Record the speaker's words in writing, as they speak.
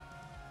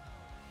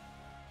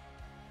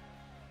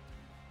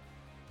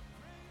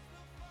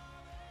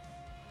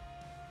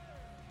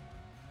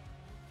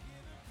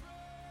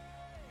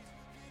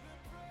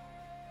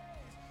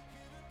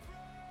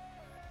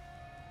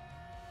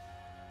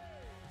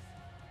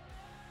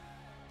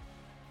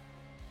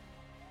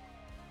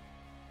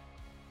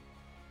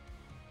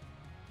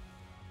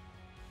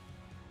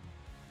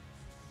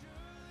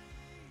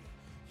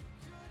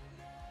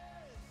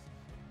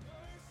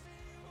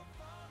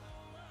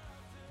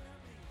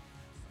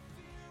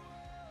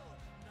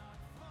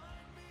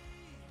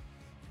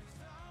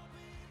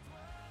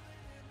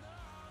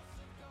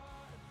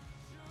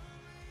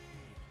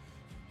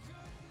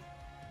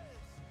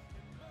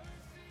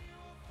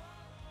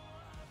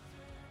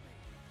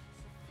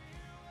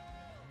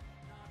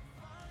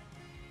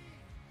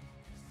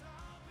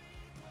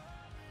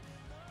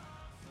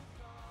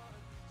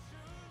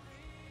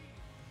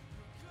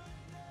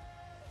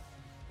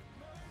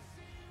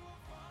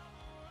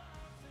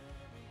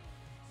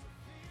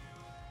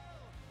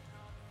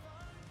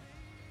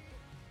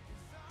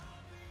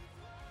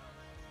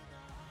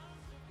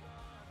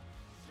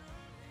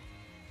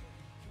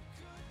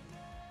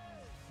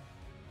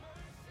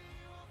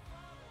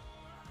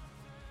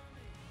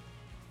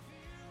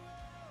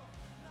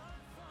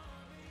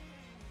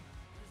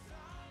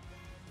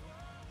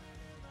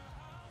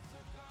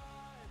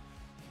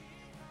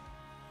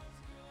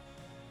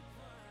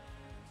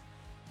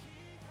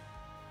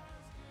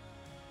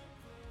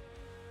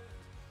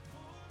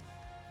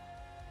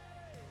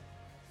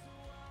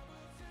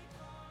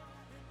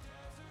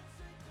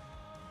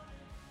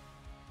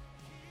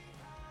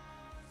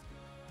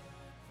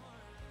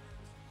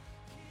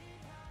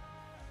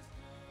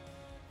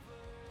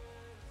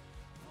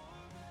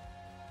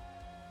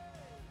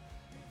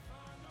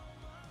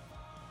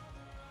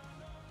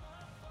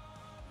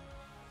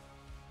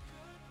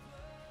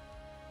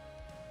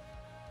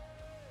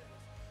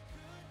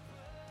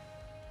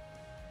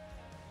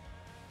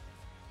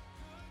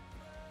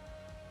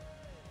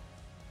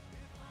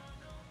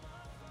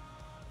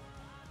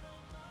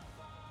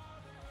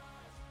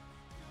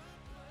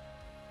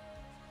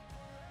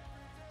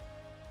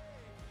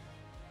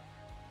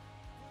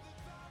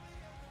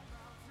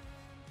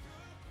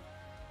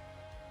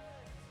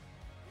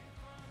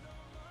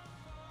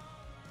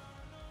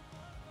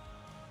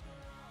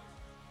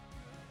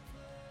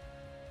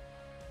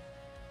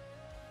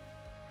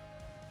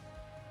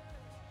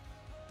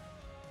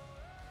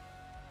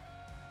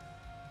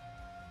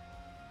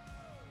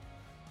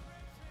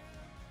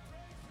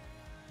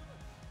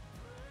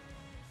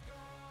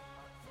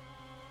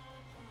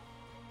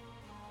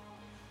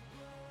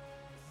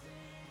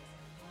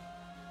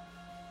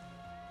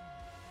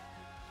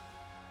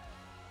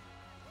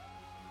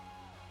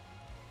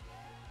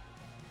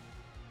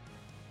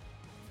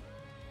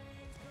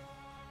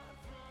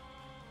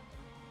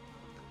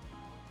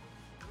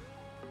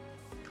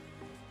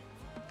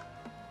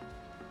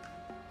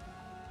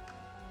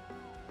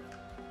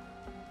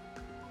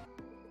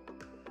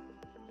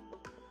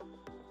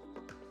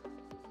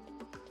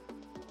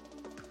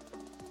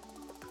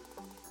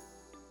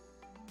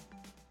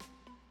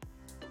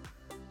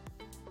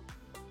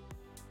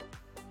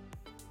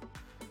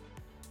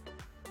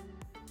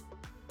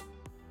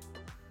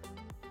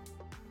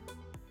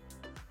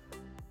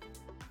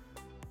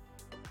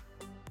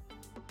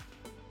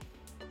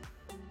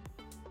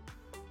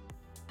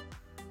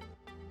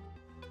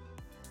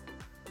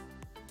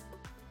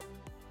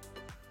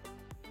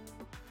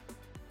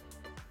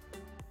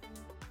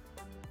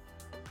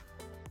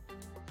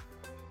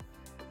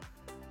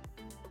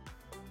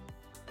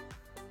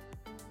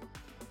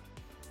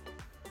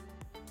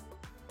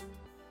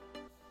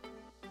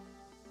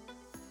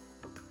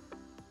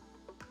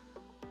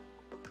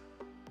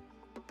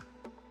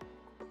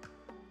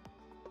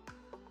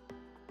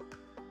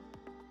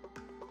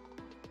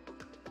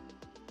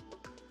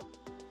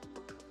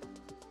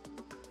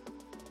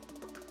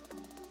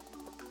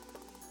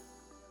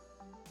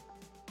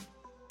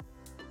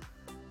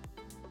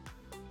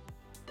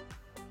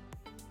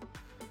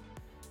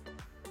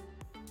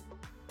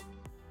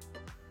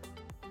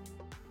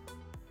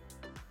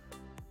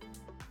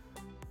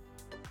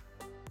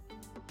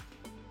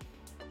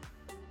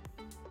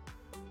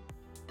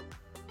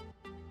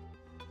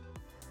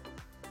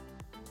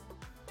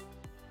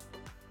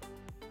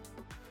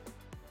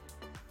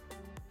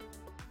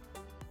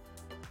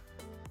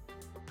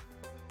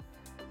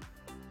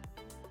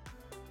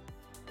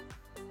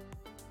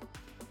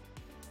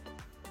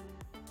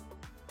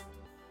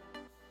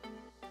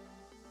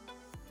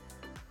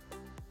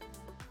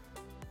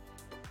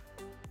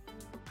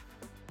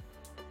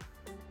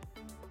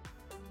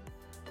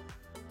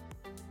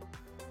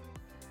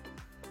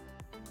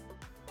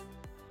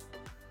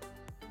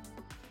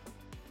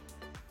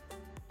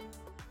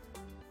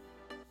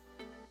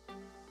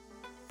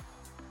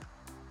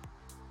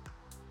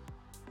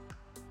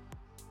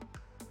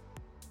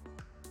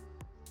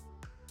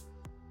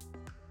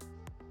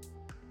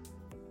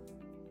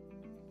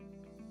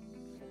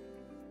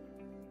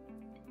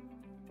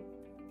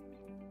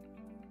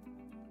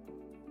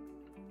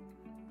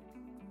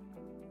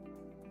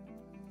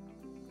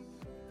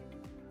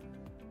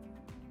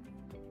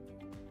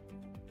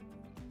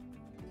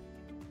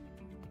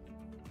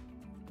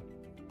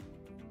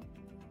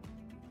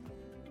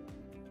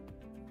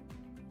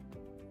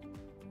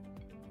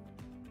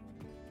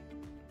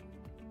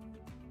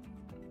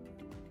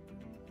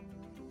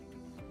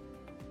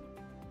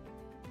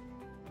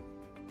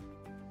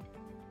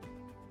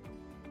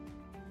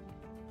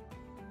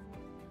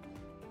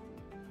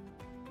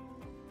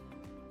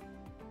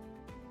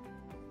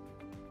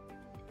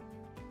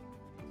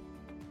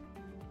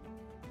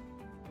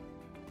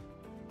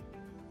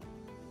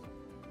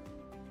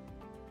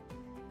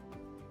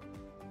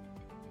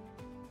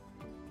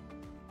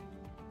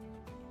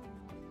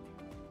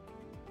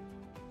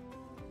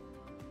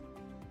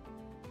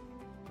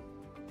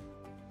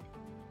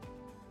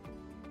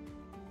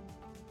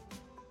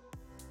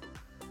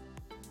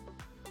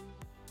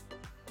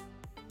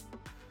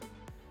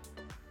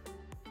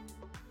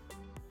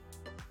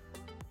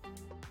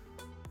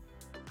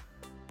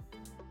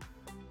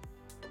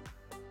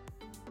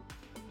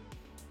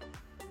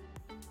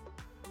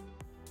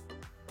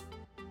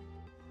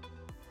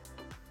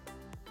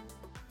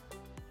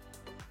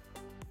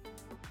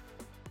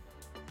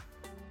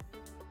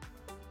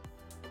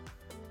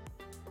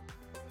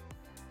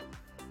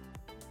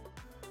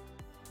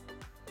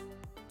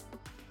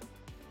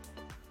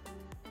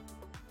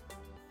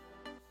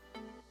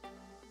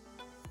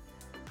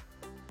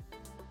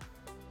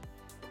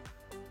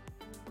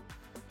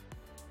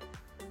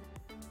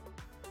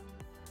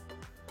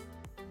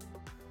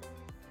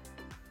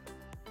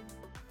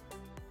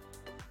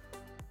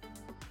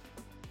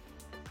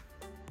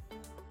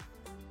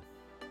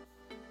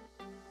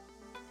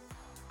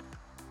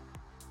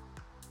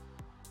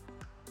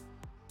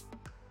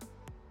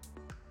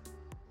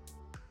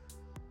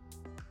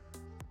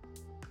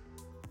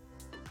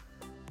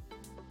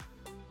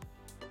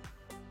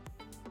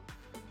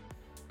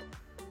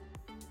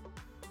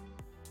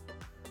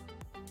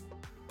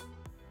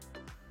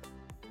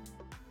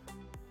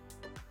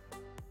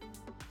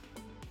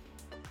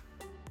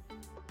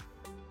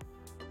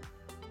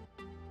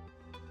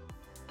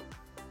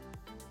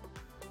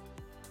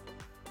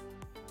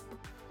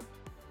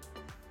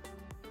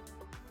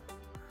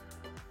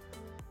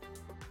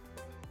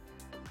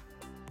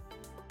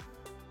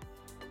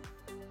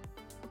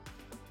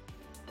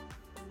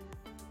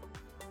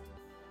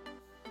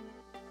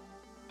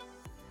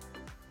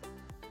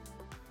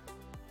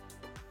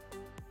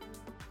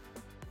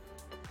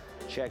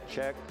Check,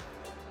 check.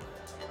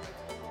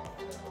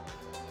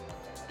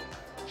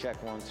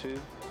 Check 1, 2.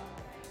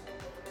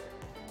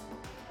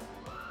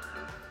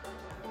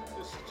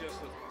 This is just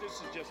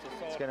a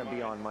thought. It's going to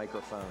be on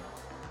microphone.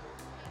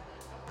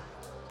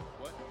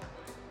 What?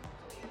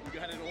 You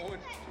got it on?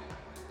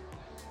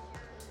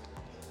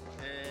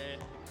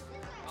 And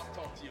I'll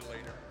talk to you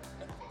later.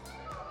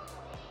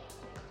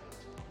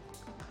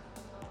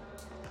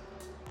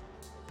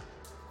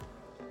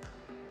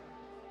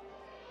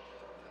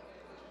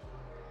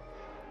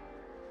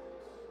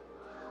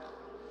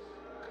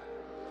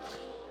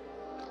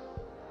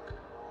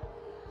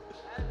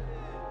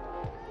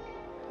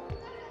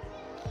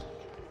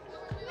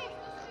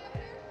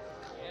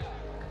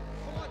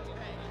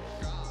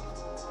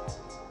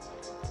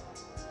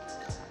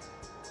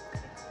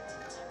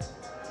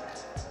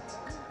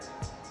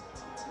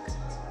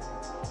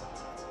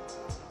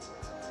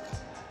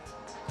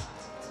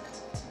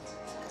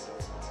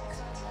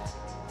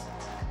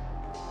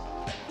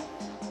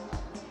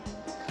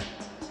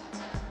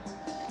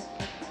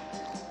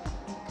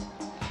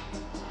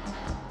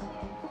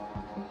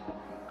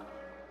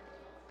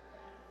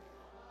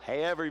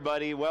 Hey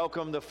everybody,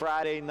 welcome to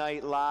Friday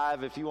Night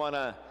Live. If you want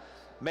to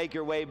make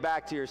your way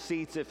back to your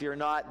seats if you're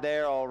not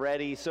there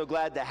already, so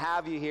glad to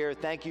have you here.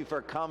 Thank you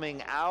for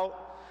coming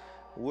out.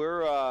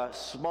 We're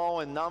small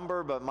in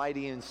number but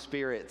mighty in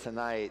spirit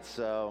tonight,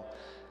 so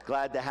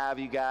glad to have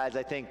you guys.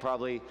 I think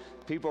probably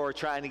people are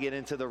trying to get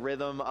into the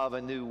rhythm of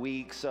a new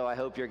week, so I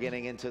hope you're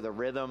getting into the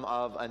rhythm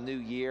of a new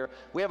year.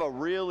 We have a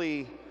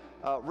really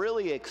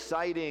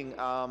exciting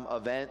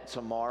event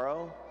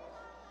tomorrow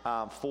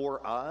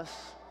for us.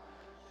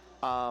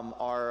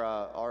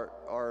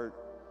 Our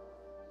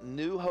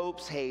New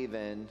Hope's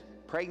Haven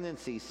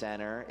Pregnancy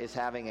Center is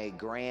having a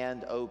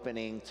grand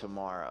opening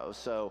tomorrow.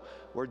 So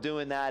we're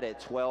doing that at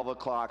 12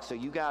 o'clock. So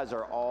you guys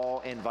are all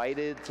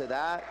invited to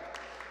that.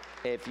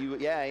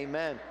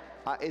 Amen.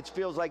 It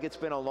feels like it's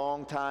been a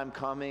long time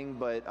coming,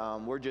 but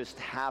we're just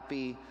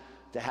happy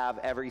to have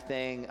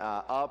everything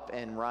up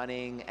and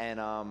running.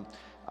 And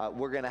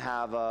we're going to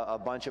have a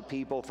bunch of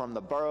people from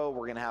the borough.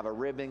 We're going to have a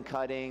ribbon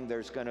cutting.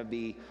 There's going to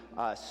be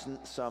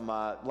some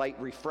light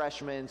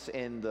refreshments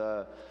in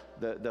the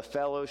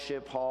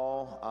fellowship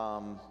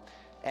hall.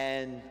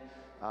 And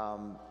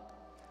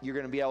you're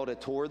going to be able to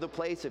tour the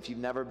place if you've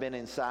never been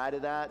inside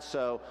of that.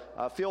 So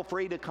feel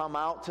free to come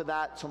out to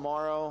that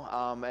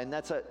tomorrow. And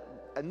that's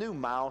a new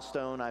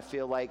milestone, I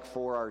feel like,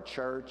 for our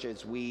church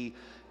as we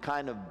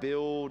kind of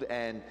build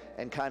and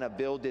kind of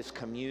build this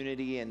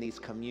community and these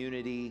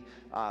community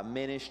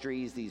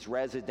ministries, these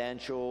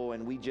residential,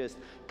 and we just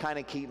kind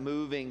of keep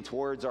moving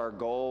towards our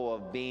goal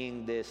of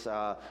being this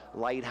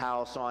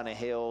lighthouse on a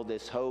hill,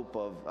 this hope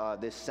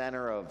of this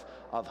center of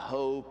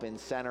hope and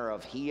center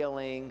of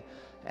healing.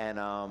 And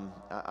I'm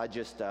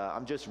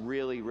just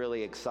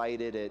really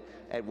excited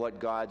at what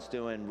God's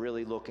doing,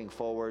 really looking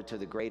forward to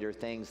the greater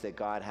things that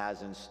God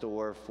has in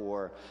store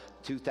for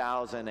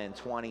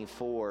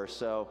 2024.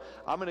 So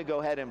I'm going to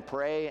go ahead and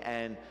pray,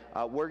 and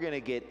we're going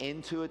to get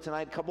into it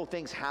tonight. A couple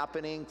things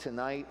happening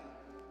tonight.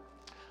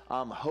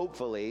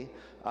 Hopefully,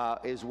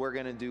 is we're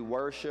going to do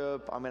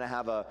worship. I'm going to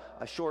have a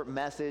short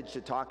message to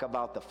talk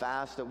about the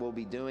fast that we'll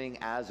be doing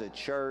as a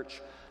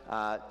church.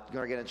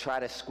 We're going to try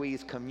to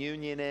squeeze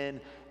communion in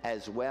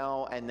as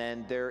well, and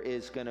then there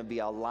is going to be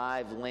a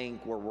live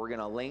link where we're going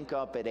to link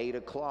up at 8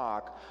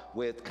 o'clock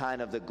with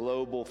kind of the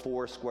global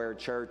Foursquare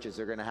churches.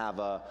 They're going to have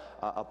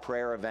a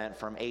prayer event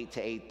from 8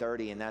 to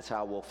 8:30, and that's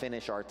how we'll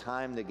finish our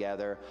time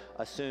together,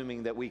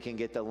 assuming that we can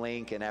get the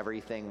link and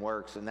everything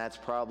works, and that's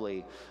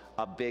probably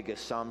a big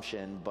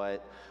assumption.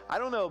 But I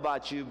don't know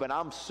about you, but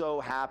I'm so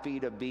happy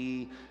to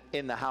be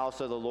in the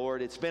house of the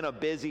Lord. It's been a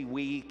busy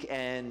week,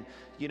 and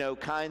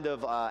kind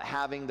of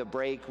having the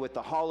break with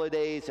the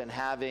holidays and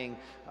having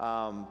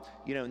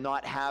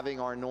not having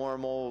our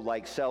normal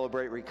like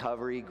Celebrate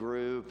Recovery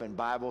group and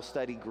Bible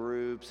study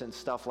groups and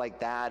stuff like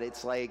that.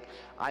 It's like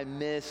I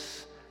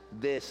miss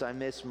this. I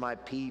miss my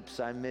peeps.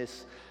 I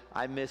miss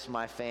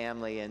my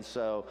family. And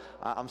so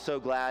I'm so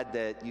glad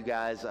that you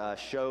guys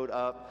showed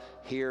up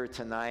here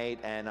tonight,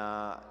 and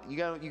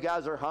you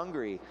guys are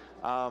hungry.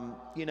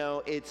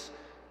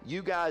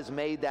 You guys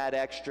made that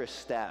extra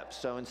step.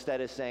 So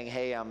instead of saying,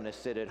 hey, I'm going to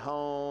sit at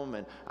home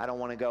and I don't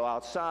want to go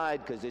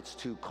outside because it's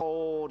too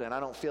cold and I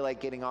don't feel like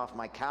getting off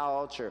my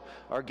couch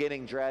or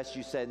getting dressed,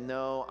 you said,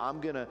 no, I'm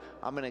going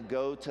to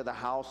go to the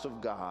house of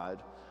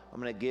God.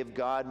 I'm going to give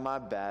God my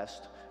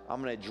best.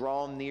 I'm going to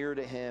draw near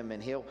to him,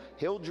 and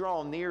he'll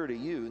draw near to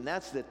you. And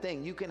that's the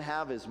thing. You can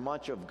have as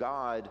much of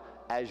God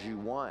as you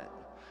want.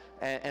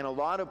 And a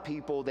lot of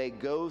people, they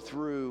go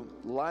through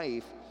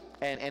life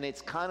and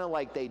it's kind of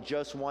like they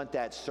just want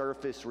that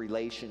surface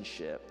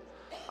relationship.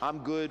 I'm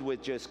good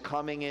with just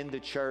coming into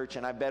church,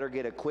 and I better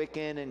get a quick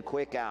in and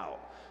quick out,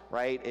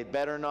 right? It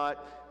better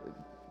not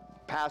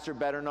pastor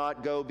better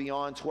not go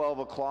beyond 12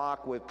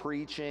 o'clock with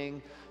preaching.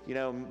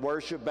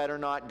 Worship better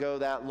not go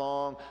that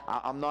long.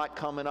 I'm not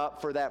coming up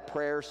for that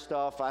prayer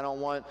stuff. I don't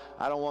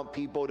want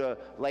people to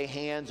lay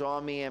hands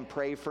on me and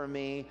pray for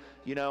me.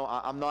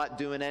 I'm not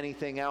doing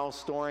anything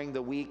else during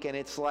the week. And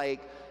it's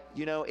like,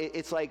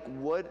 it's like,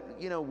 what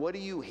are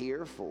you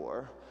here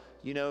for?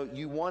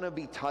 You want to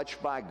be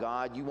touched by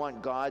God. You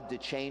want God to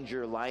change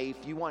your life.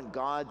 You want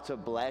God to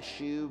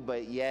bless you,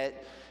 but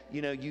yet,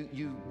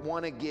 you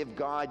want to give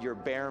God your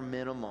bare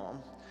minimum.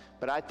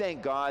 But I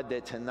thank God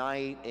that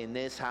tonight in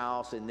this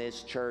house, in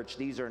this church,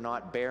 these are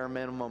not bare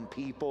minimum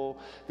people.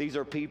 These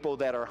are people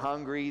that are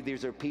hungry.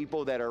 These are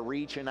people that are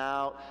reaching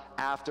out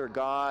after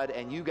God.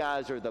 And you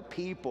guys are the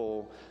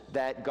people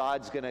that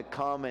God's going to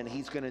come and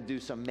he's going to do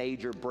some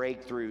major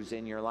breakthroughs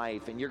in your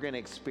life. And you're going to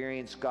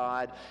experience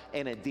God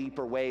in a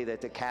deeper way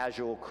that the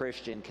casual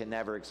Christian can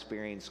never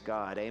experience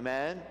God.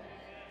 Amen?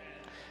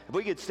 If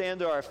we could stand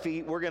to our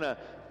feet, we're going to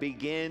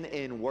begin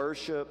in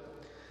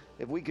worship.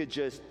 If we could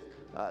just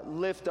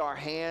lift our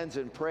hands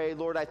and pray.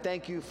 Lord, I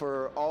thank you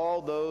for all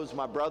those,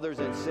 my brothers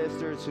and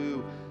sisters,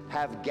 who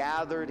have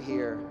gathered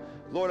here.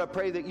 Lord, I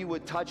pray that you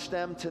would touch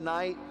them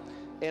tonight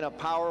in a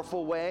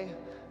powerful way,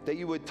 that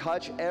you would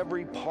touch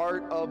every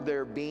part of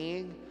their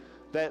being,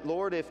 that,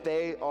 Lord, if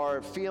they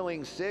are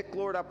feeling sick,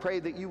 Lord, I pray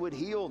that you would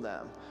heal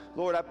them.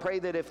 Lord, I pray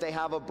that if they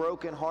have a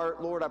broken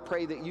heart, Lord, I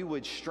pray that you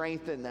would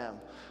strengthen them.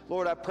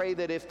 Lord, I pray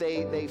that if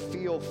they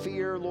feel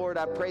fear, Lord,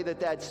 I pray that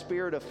that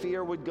spirit of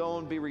fear would go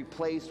and be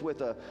replaced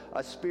with a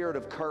spirit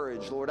of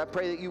courage. Lord, I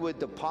pray that you would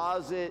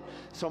deposit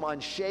some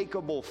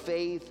unshakable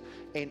faith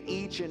in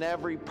each and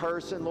every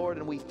person, Lord,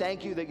 and we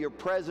thank you that your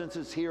presence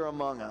is here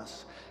among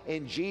us.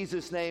 In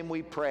Jesus' name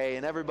we pray,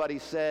 and everybody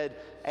said,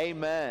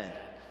 amen.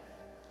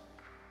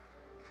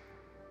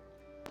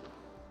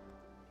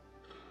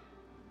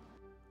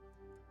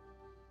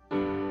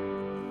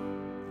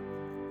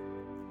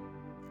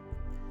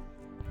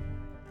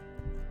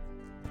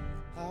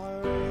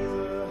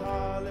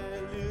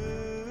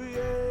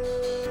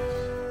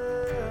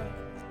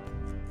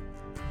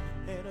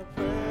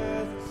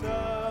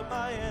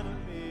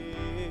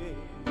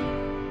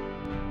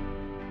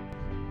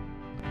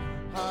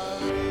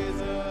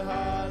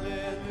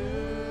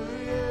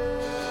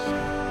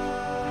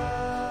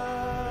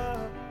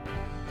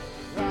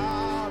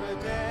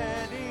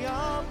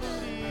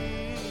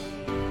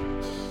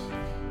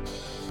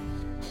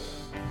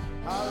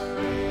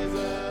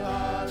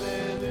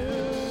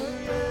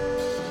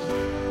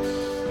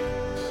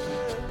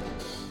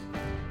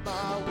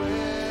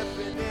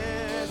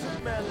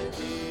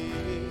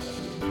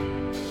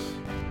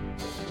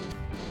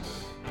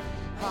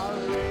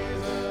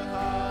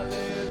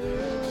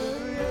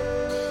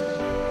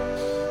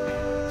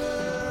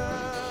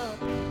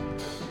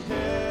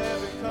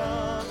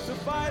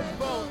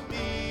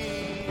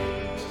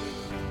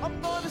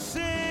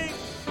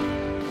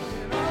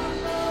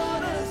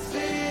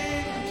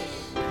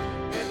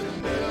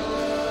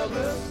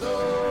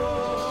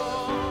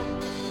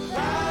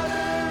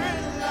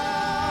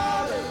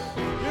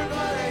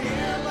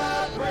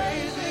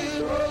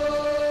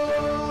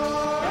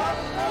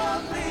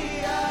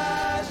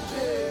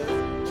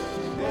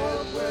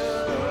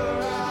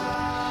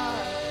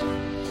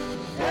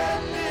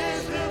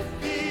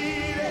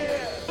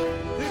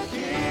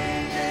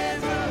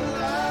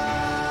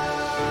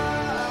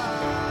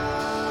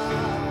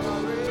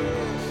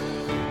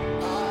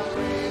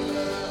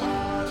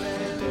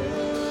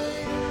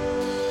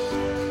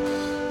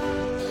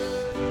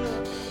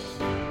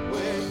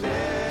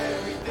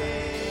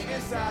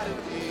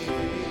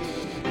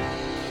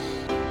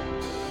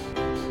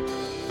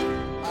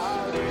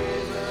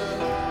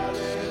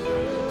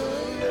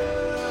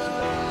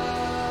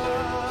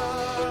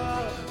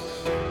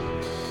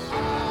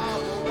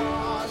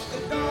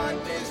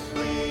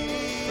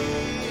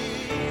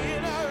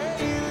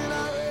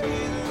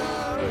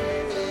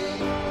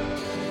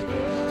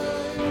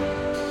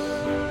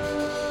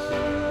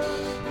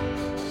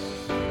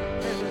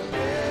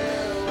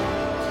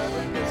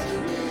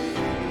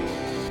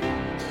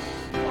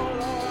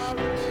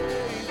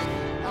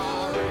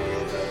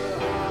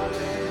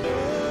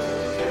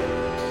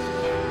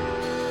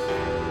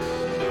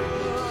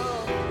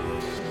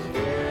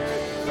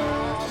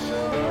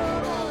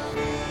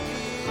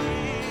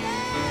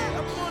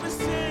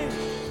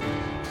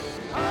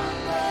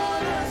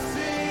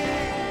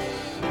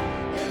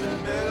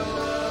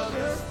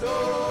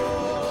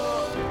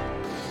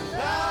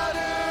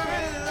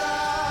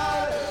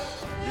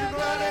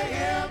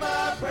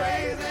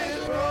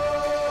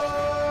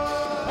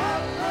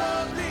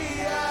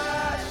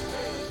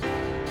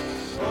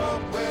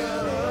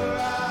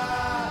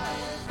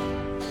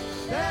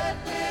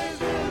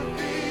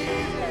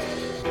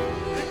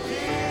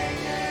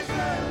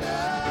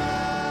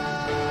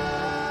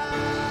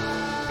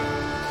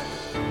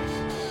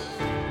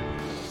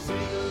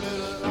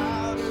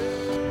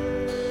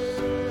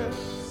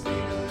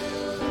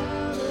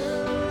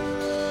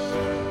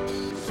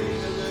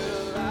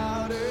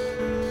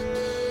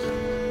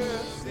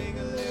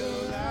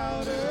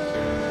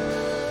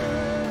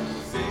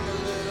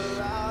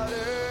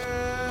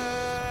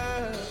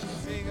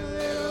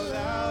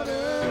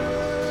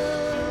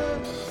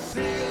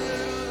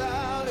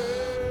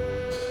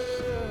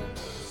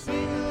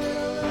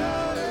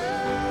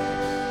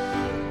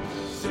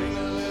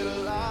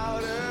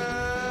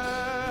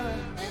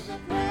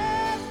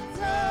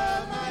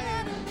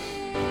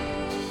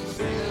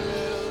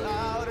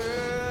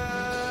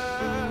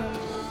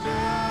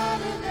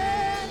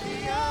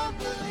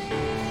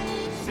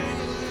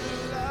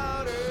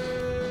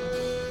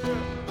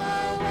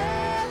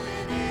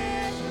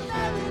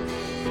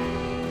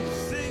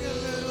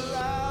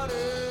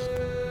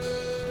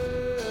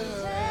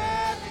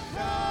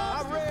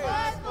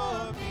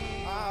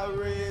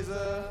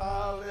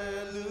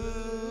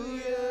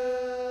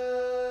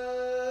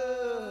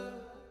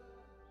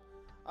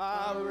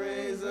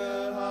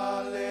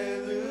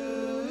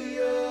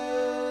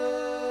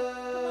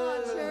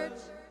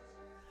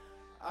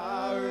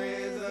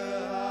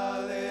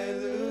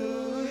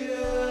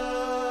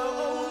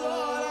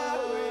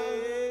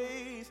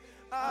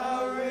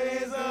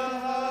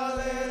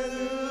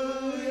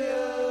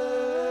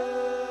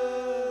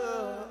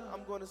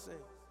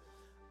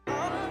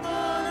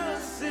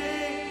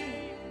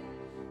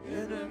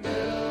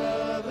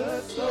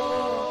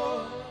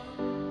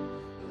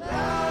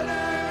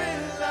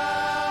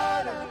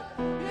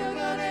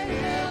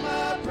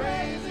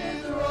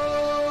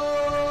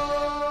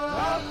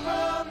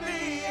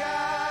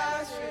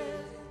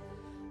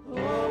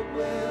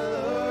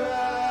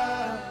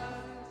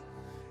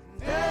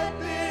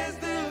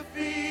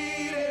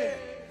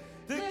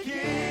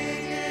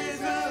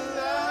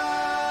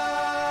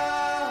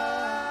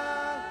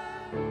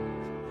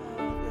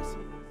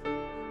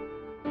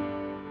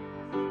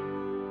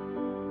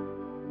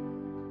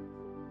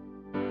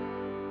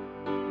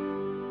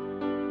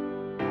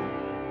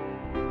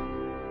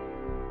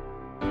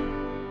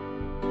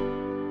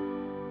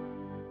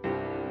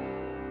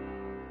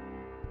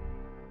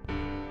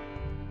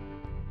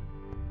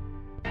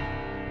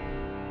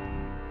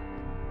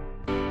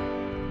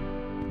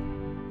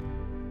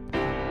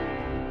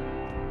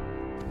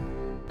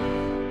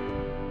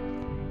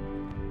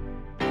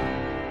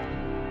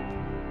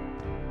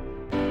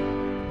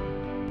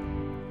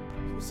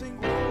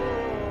 sing,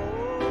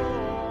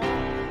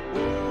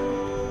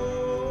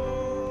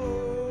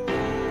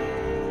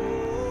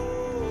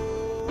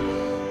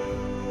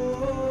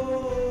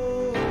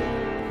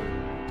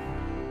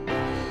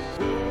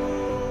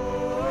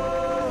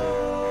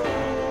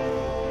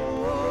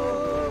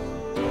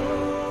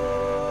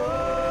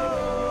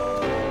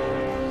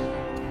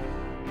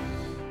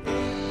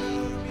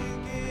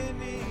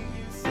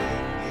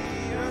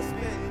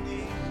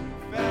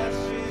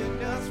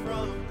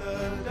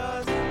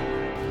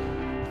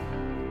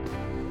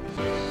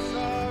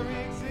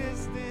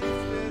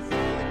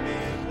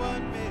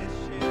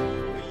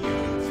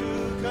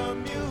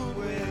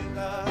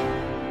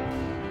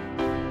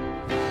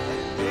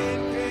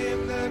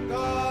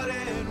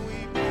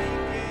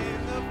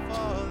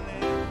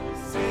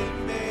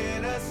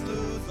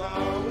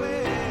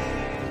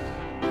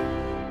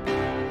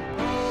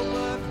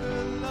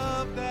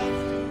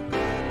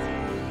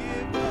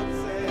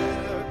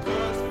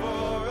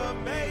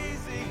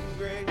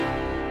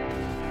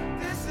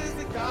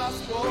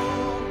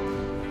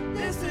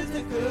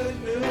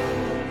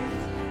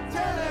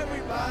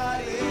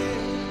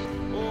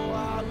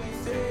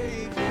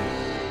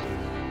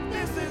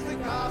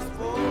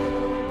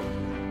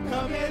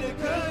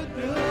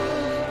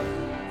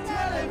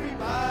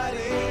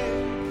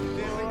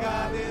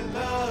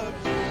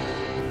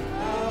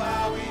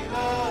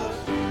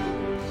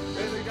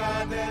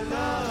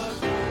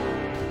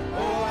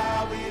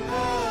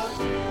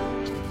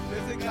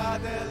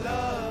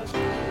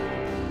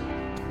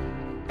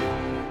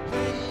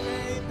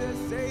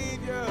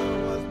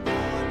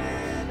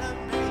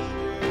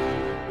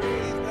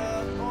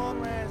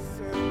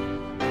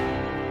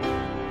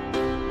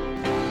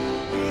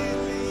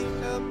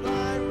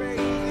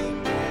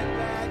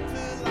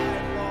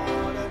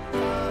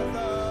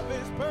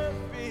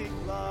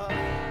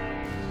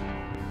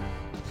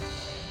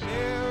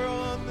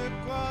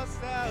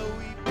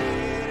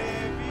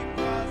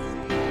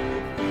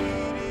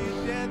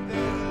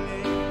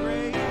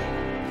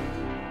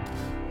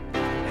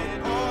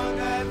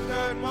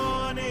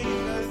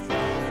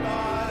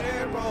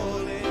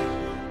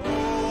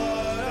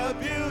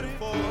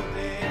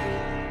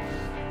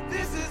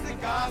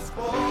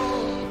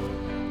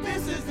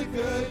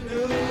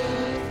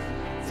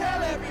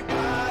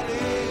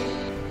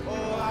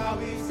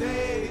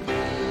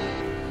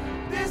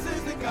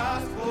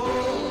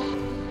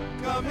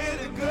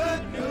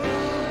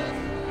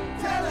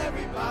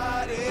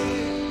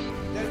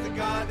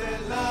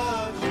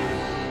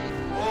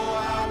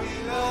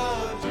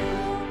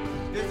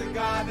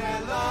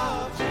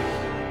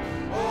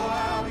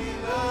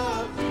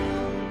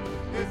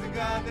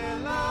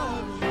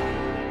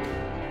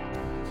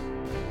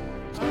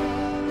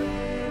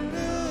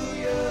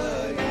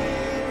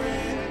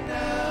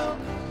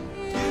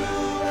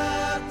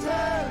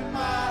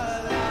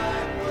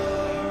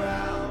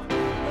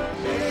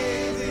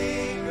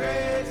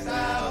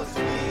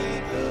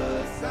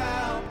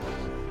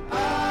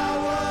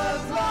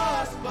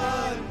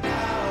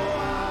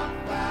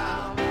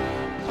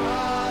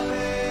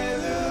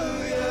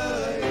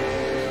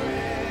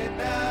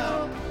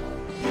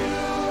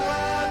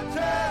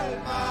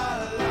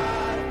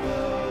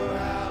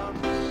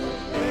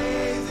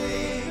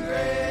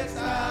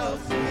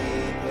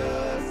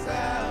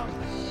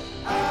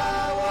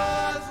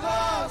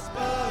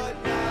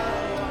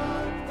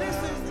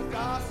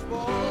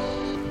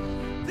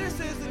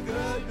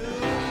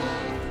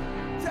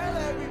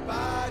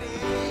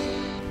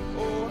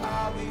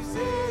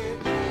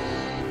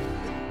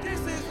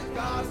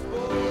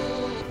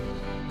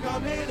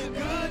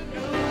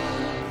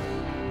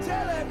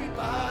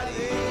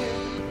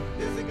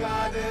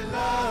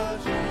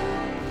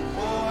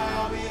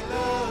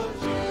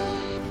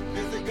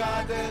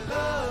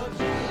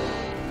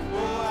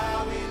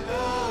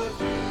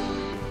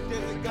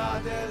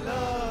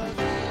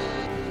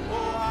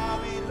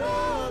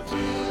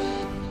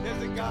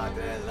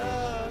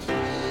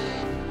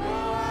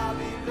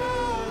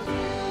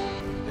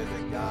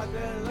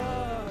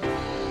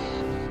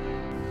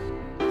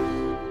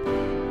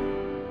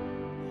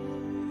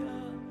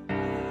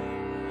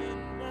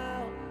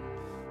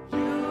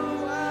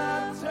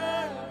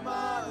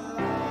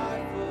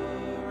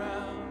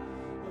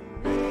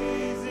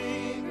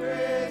 Amazing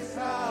grace,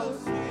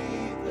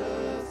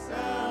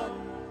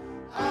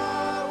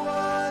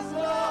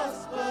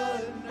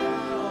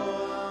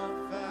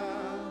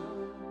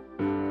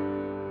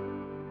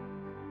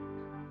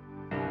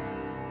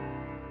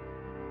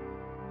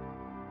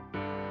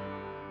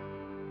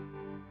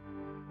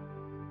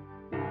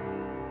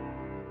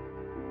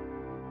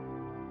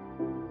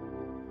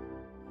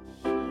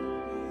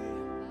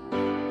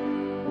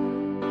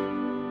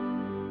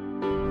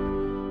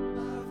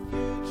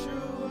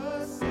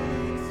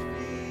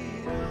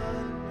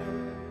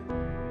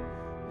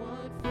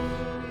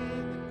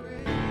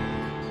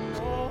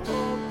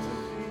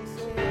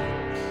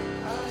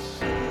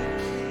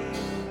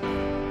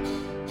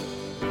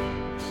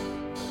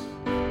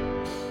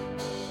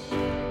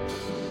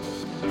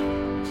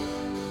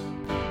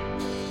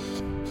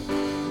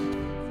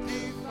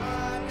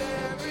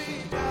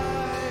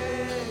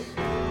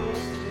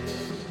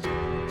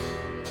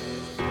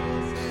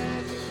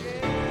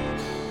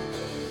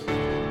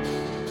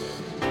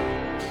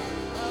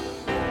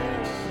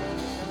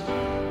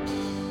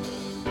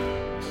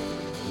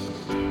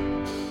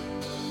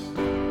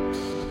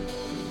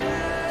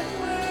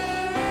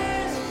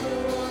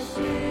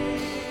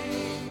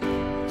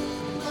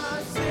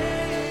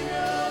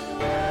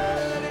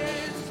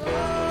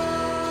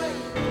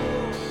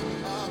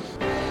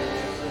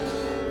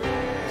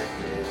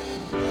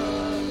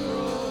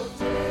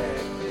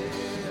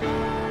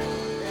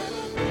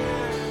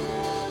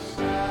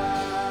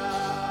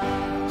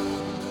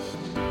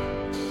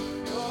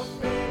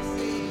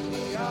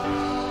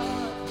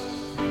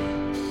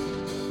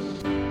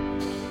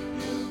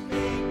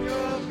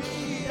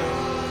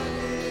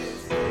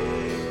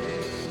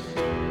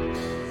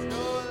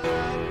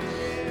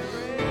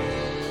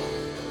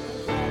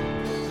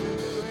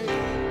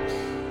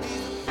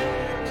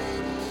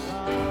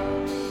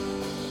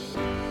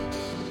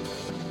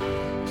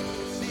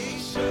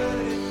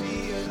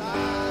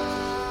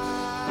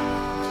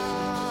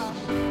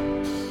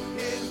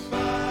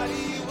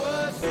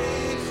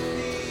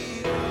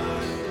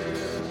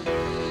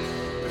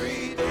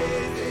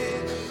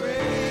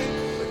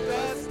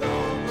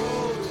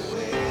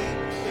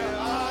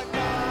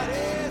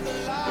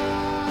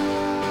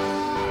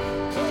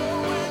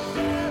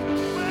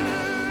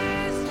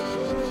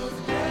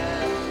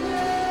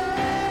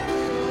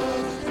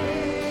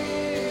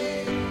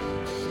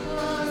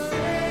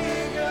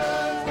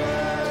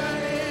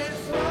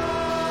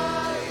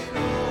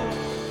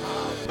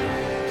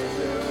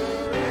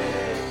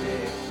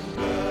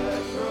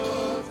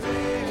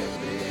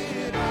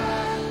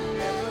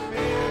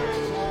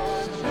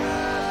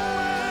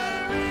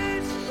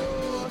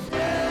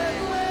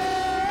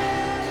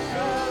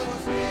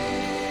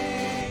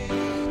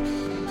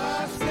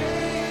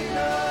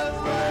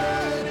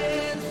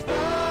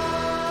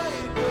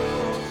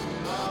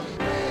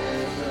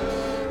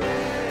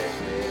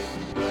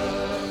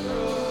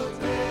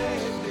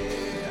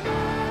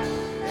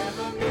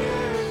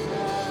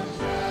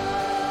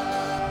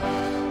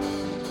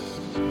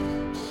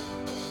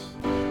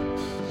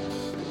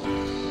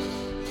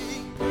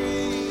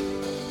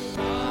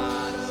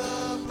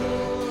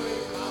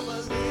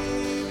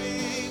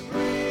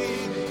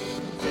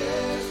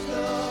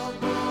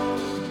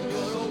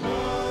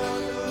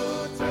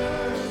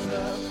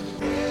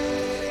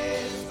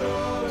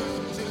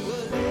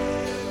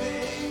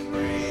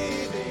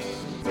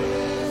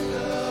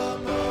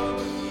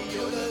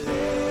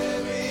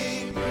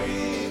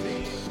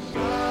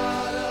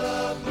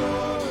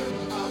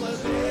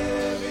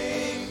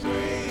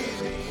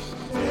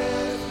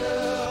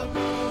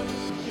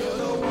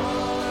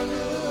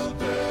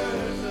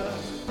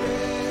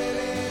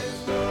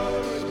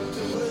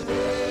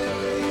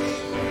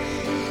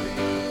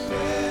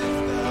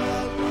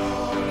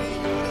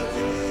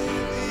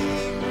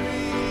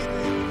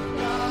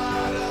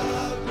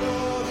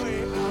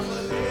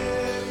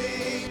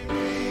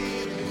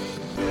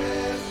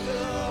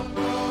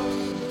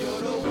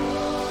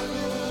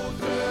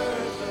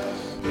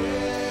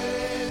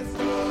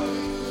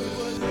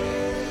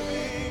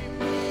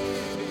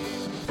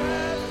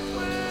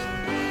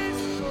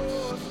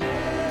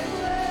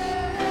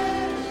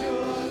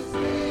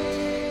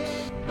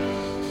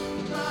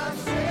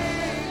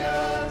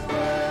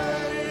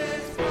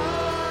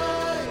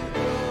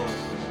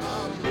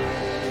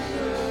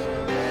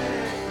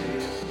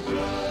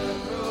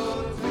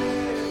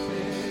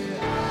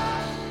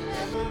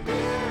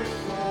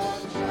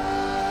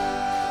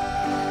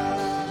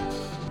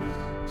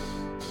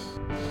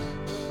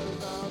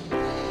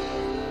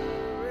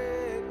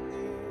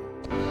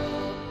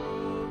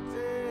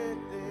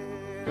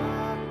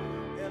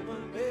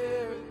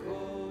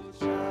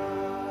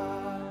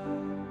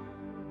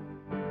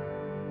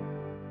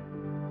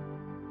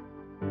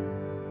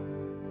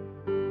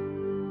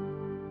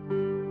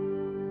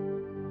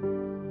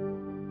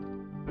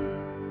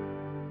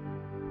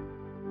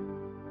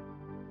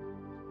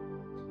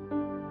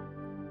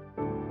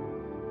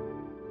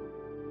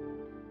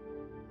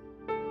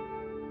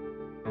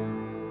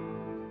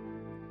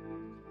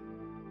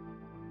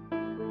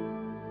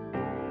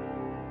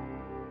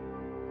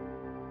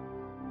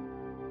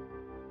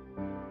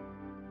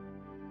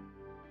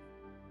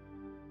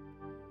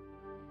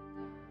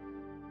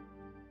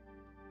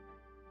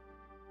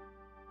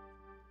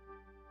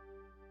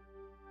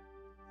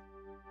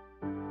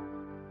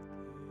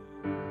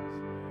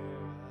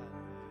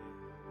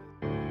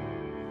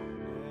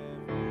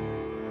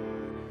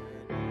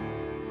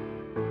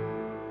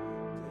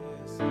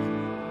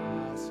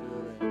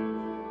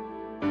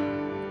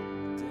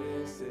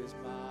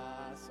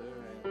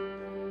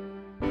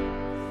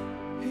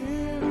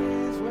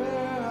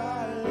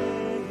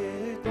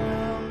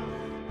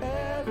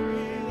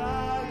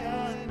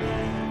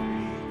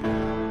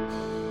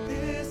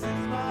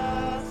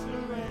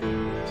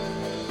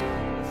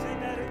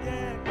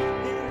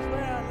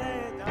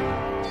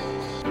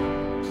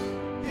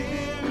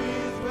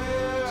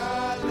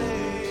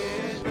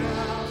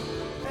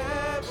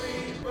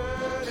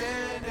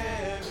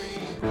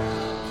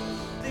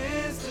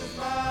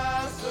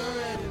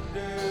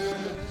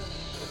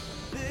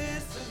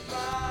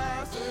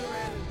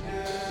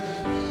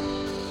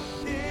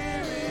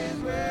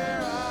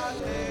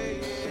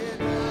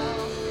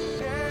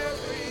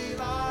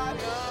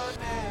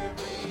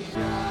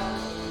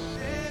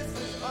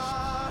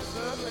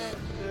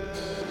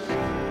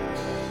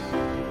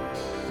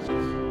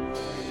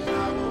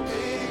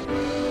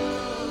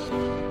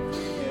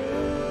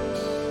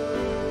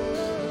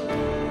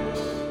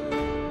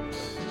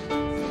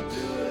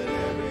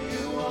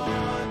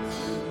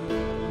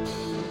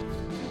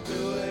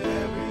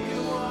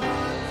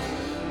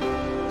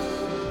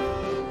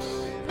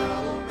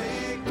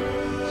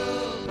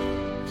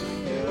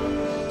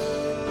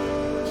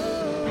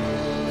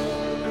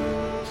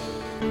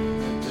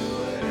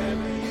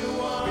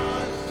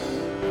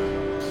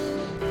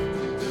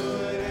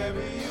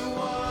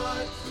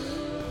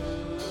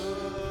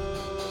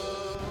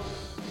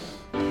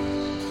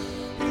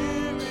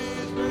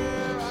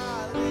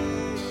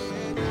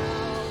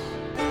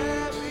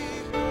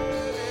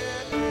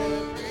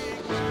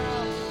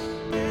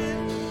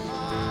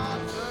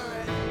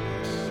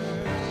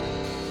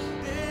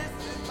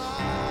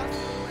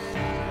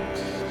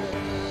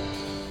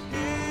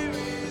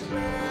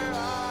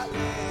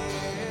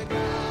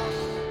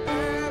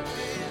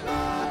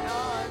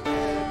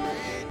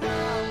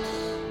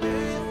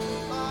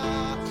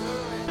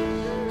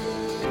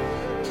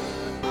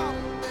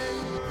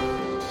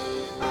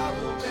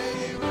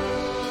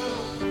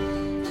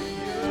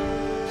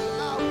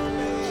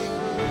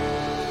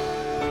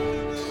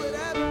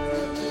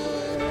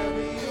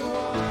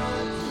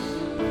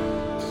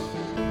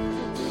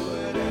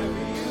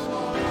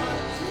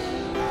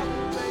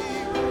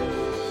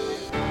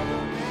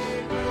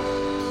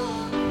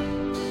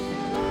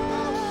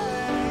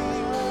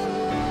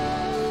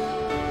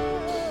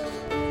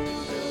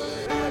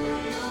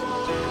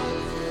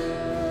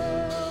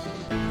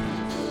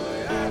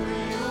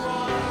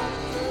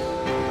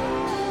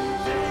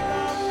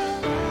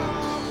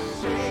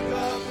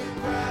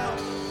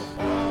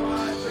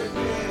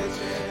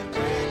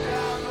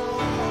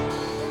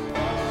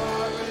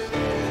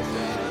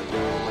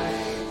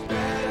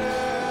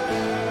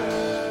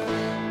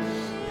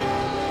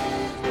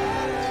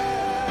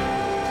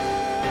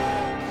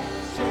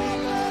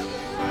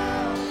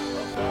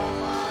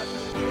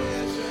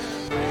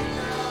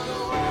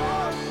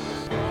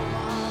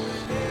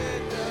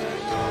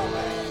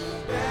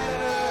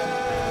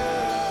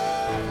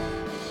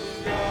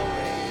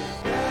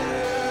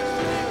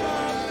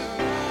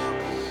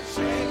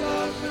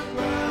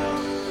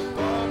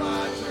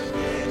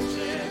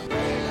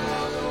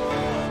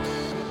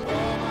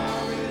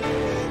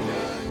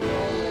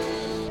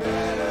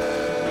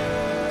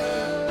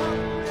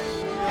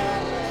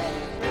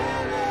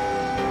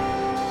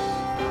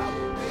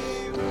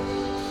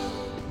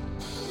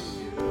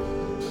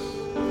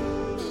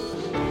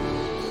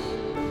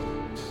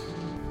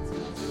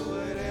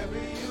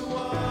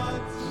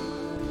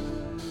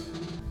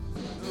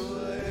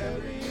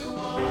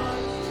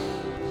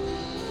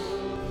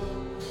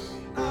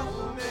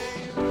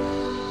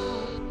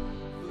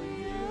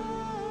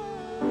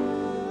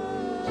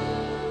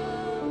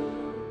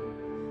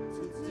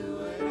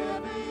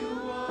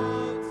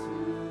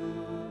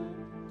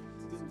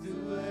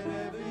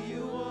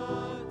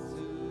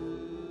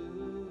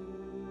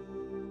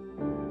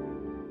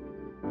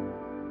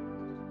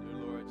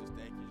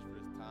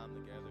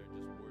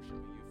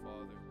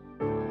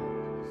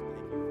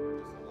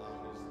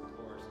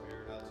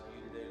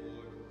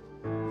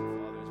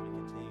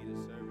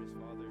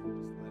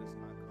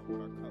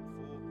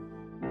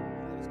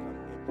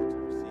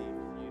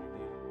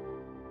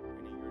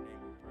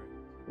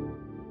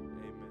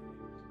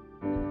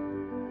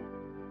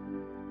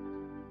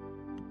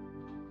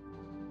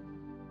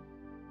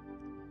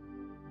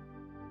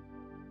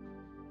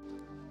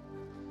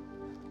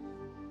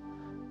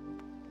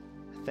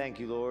 Thank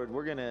you, Lord.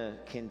 We're going to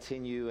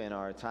continue in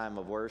our time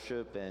of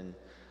worship and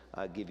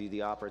give you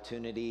the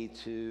opportunity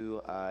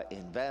to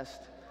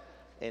invest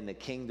in the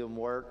kingdom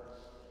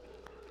work.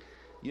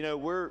 You know,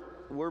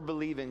 we're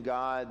believing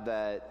God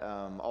that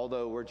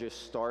although we're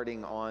just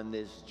starting on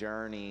this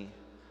journey,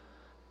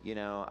 you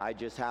know, I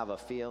just have a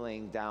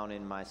feeling down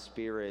in my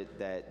spirit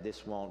that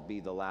this won't be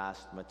the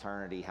last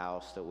maternity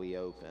house that we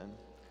open.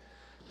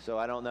 So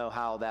I don't know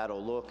how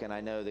that'll look, and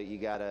I know that you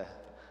got to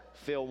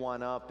fill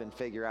one up and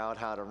figure out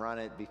how to run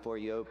it before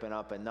you open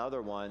up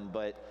another one,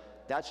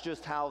 but that's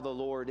just how the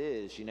Lord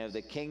is. You know,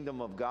 the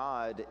kingdom of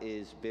God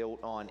is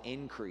built on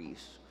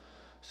increase.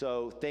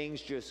 So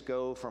things just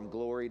go from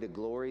glory to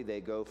glory.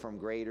 They go from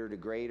greater to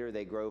greater.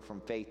 They grow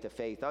from faith to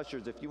faith.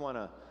 Ushers, if you want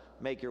to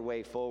make your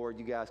way forward,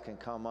 you guys can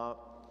come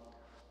up.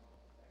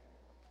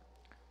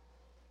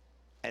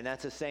 And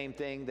that's the same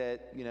thing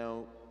that, you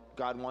know,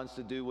 God wants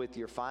to do with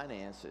your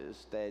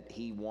finances, that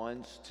he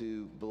wants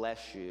to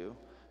bless you.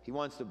 He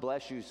wants to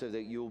bless you so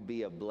that you'll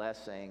be a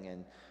blessing.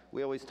 And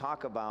we always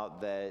talk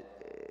about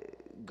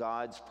that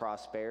God's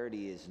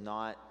prosperity is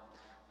not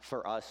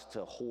for us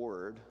to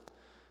hoard.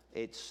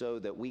 It's so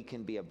that we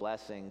can be a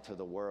blessing to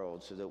the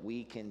world, so that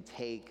we can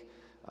take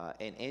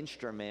an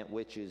instrument,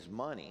 which is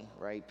money,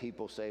 right?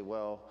 People say,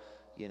 well,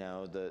 you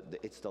know,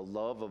 it's the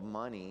love of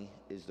money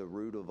is the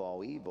root of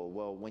all evil.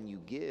 Well, when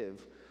you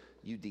give,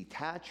 you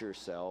detach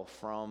yourself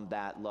from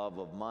that love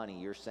of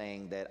money. You're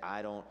saying that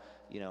I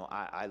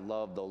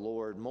love the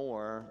Lord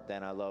more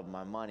than I love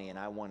my money, and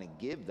I want to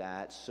give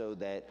that so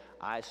that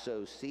I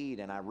sow seed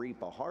and I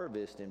reap a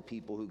harvest in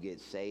people who get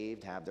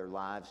saved, have their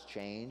lives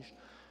changed.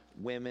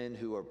 Women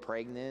who are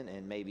pregnant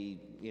and maybe,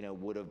 you know,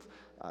 would have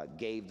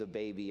gave the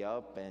baby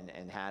up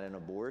and had an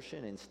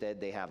abortion.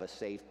 Instead, they have a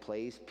safe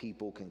place.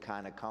 People can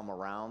kind of come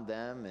around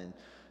them and,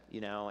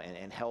 you know,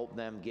 and help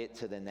them get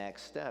to the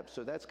next step.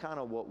 So that's kind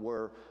of what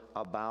we're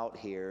about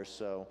here.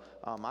 So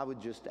I would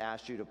just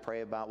ask you to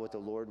pray about what the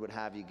Lord would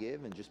have you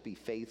give and just be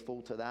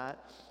faithful to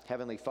that.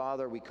 Heavenly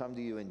Father, we come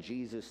to you in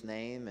Jesus'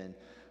 name, and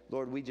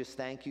Lord, we just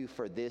thank you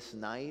for this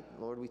night.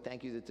 Lord, we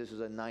thank you that this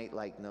is a night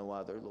like no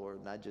other, Lord.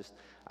 And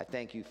I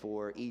thank you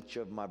for each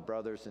of my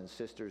brothers and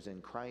sisters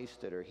in Christ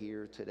that are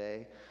here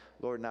today.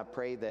 Lord, and I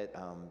pray that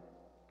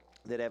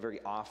that every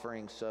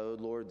offering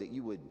sowed, Lord, that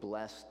you would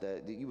bless,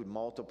 that you would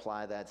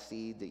multiply that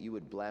seed, that you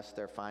would bless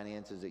their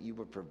finances, that you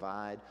would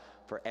provide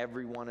for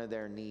every one of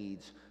their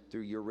needs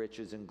through your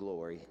riches and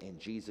glory. In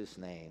Jesus'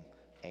 name,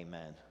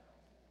 amen.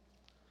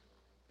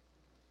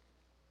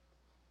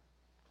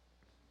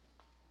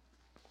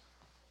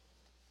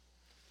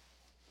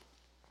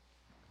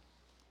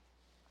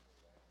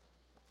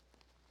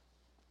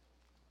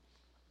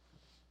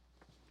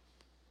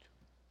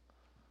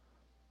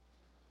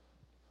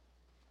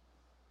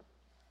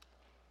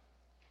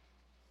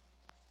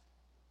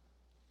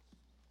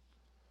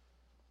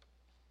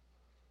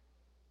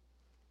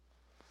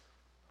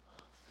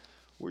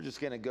 We're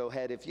just going to go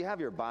ahead. If you have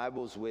your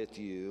Bibles with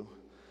you,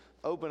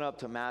 open up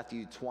to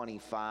Matthew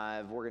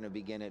 25. We're going to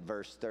begin at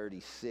verse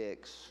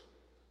 36.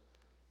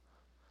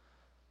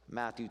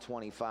 Matthew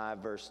 25,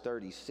 verse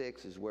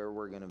 36 is where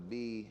we're going to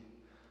be.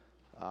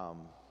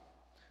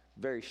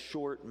 Very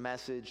short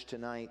message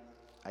tonight,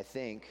 I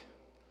think.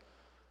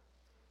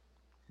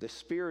 The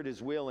spirit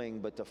is willing,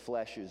 but the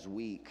flesh is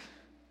weak.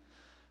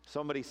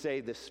 Somebody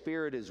say, the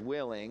spirit is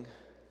willing,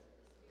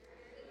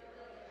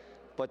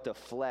 but the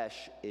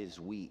flesh is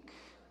weak.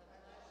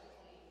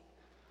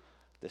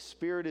 The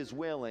spirit is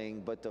willing,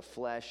 but the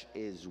flesh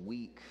is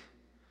weak.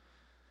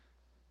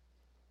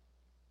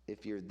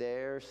 If you're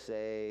there,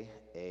 say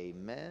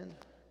amen.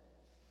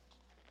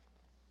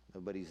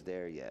 Nobody's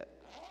there yet.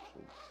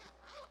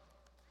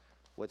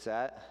 What's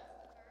that?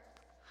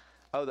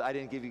 Oh, I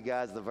didn't give you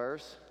guys the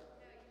verse?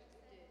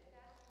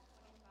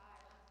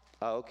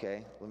 Oh,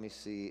 okay. Let me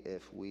see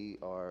if we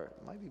are,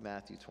 it might be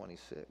Matthew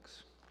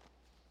 26.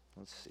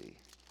 Let's see.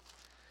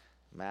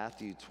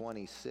 Matthew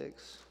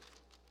 26.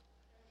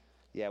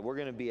 Yeah, we're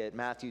going to be at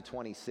Matthew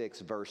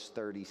 26, verse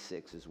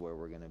 36 is where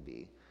we're going to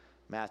be.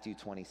 Matthew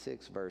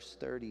 26, verse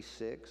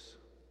 36.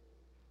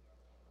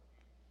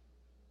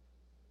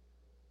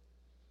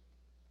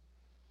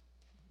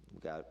 We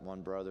got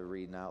one brother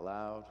reading out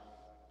loud.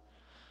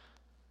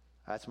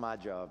 That's my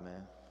job,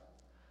 man.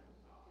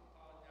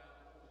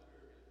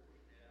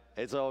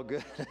 It's all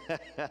good.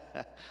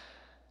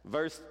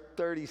 Verse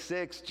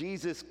 36,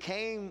 Jesus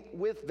came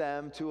with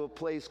them to a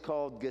place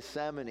called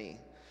Gethsemane.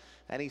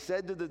 And he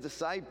said to the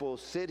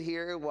disciples, sit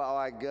here while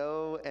I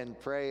go and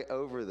pray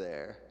over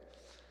there.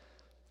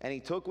 And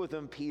he took with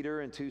him Peter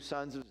and two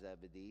sons of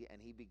Zebedee,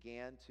 and he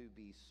began to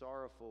be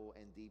sorrowful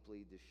and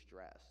deeply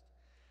distressed.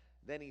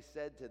 Then he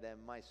said to them,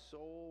 my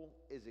soul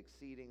is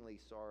exceedingly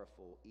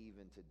sorrowful,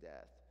 even to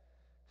death.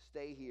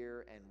 Stay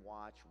here and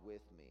watch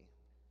with me.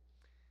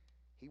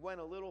 He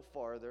went a little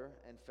farther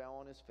and fell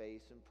on his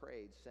face and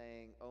prayed,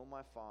 saying, O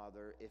my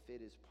Father, if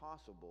it is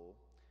possible,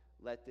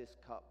 let this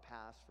cup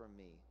pass from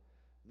me.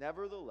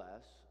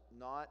 Nevertheless,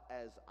 not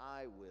as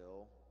I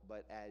will,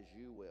 but as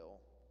you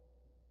will.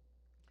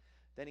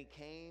 Then he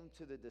came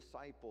to the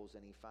disciples,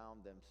 and he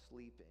found them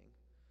sleeping.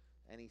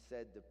 And he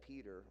said to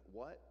Peter,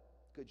 "What?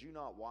 Could you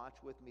not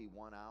watch with me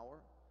 1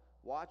 hour?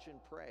 Watch and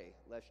pray,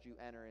 lest you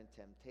enter in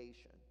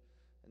temptation."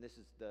 And this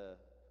is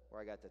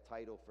where I got the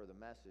title for the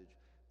message.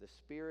 The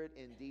spirit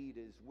indeed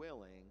is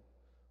willing,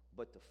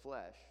 but the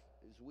flesh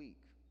is weak.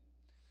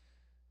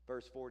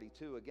 Verse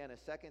 42, again, a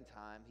second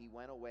time he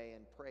went away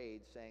and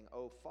prayed, saying,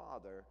 "O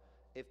Father,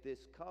 if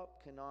this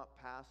cup cannot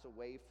pass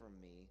away from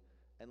me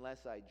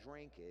unless I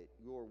drink it,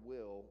 your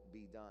will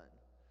be done."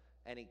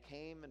 And he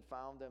came and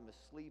found them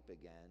asleep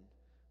again,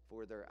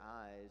 for their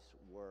eyes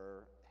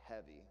were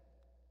heavy.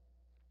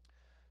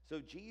 So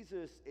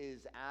Jesus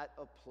is at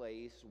a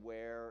place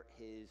where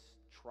his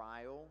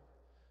trial,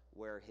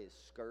 where his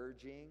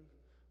scourging,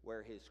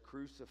 where his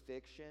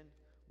crucifixion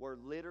were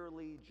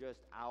literally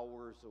just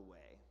hours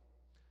away.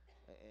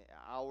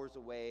 Hours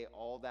away,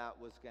 all that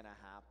was going to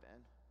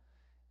happen.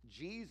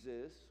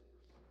 Jesus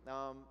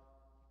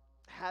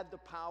had the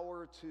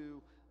power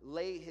to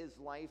lay his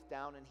life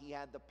down, and he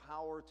had the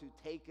power to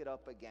take it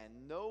up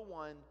again. No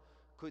one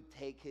could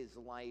take his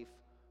life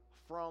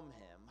from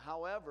him.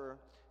 However,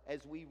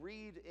 as we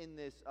read in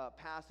this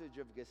passage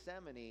of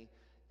Gethsemane,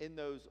 in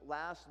those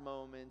last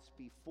moments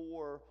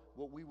before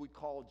what we would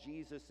call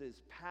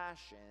Jesus's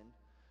passion,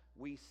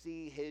 we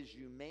see his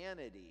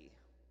humanity.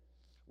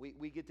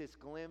 We get this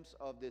glimpse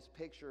of this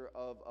picture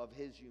of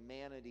his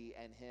humanity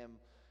and him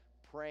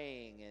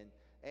praying.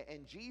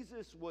 And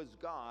Jesus was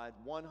God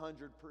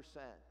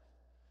 100%.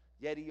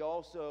 Yet he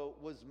also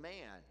was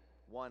man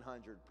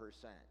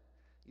 100%.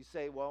 You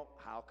say, well,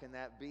 how can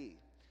that be?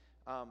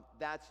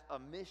 That's a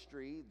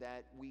mystery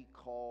that we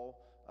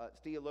call,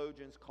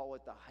 theologians call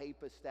it the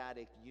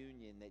hypostatic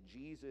union, that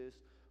Jesus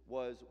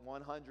was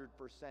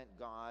 100%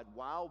 God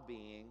while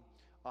being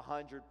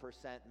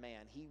 100%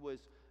 man. He was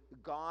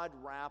God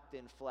wrapped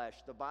in flesh.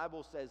 The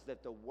Bible says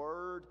that the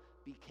Word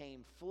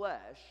became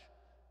flesh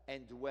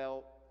and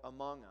dwelt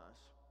among us.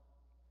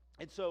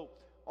 And so,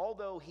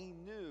 although he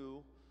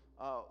knew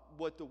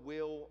what the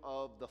will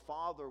of the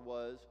Father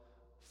was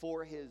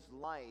for his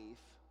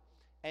life,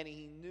 and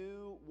he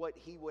knew what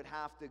he would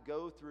have to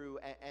go through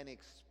and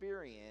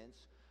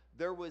experience,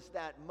 there was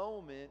that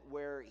moment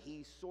where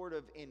he's sort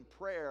of in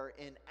prayer,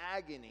 in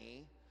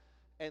agony,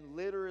 and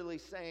literally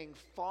saying,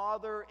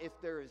 "Father, if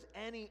there is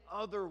any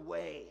other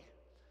way,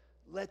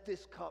 let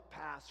this cup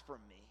pass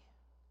from me."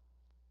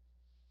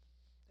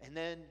 And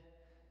then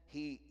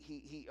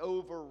he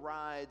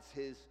overrides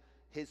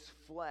his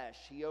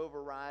flesh. He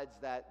overrides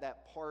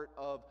that part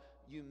of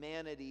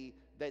humanity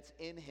that's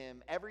in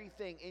him,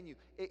 everything in you.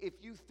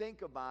 If you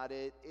think about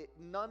it,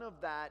 none of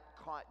that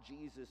caught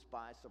Jesus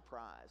by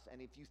surprise.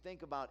 And if you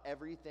think about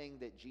everything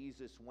that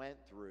Jesus went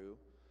through,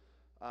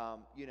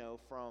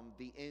 from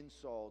the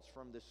insults,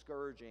 from the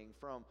scourging,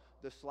 from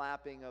the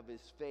slapping of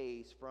his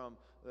face, from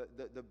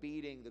the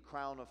beating, the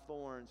crown of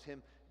thorns,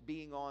 him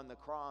being on the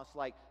cross,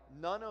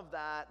 none of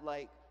that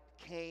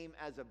came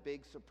as a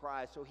big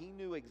surprise. So he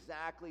knew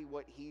exactly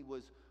what he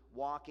was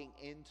walking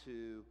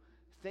into.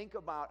 Think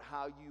about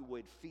how you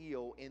would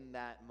feel in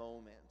that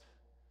moment.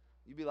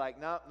 You'd be like,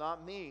 "No,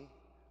 not me.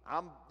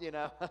 I'm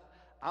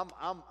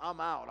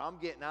out. I'm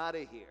getting out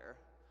of here."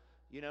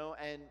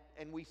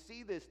 And we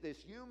see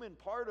this human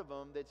part of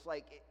him that's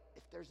like,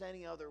 "If there's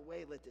any other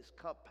way, let this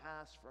cup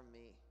pass from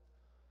me."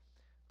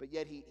 But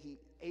yet he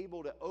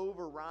able to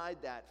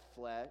override that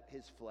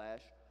his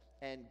flesh,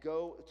 and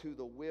go to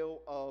the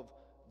will of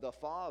the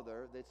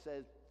Father that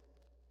says,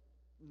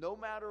 no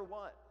matter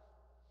what,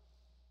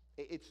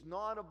 it's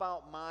not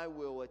about my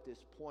will at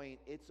this point,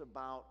 it's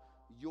about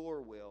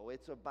your will.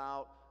 It's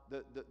about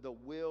the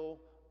will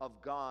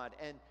of God.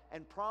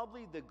 And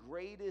probably the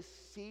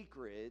greatest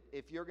secret,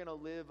 if you're going to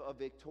live a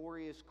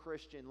victorious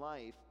Christian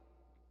life,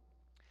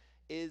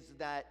 is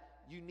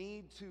that you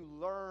need to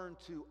learn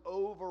to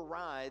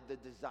override the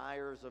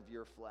desires of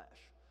your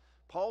flesh.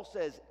 Paul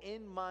says,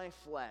 "In my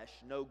flesh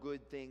no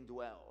good thing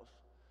dwells."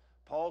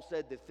 Paul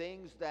said, the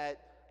things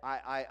that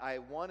I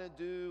want to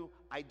do,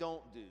 I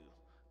don't do.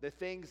 The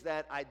things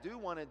that I do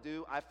want to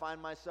do, I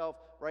find myself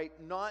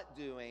not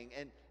doing.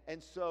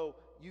 And so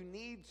you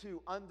need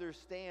to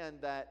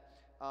understand that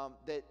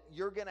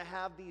you're going to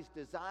have these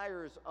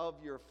desires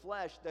of your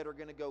flesh that are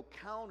going to go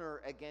counter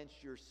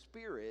against your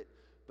spirit,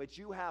 but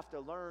you have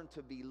to learn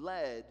to be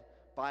led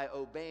by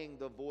obeying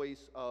the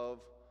voice of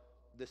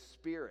the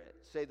Spirit.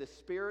 Say, the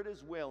Spirit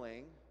is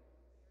willing,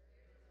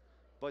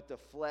 but the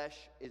flesh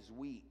is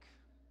weak.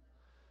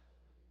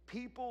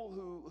 People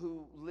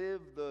who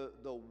live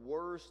the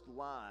worst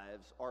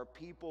lives are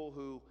people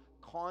who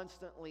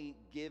constantly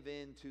give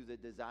in to the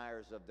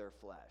desires of their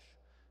flesh.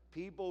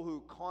 People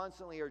who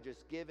constantly are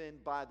just given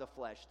by the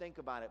flesh. Think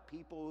about it.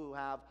 People who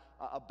have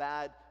a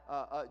bad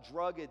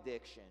drug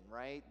addiction,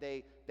 right?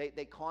 They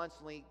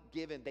constantly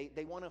give in.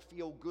 They want to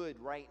feel good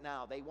right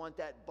now. They want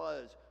that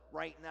buzz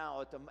right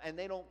now, and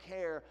they don't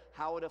care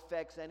how it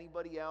affects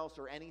anybody else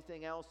or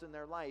anything else in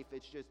their life.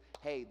 It's just,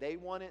 hey, they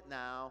want it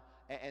now,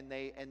 and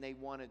they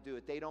want to do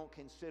it. They don't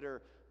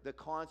consider the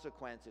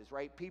consequences,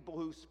 right? People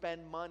who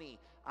spend money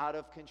out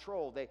of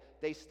control.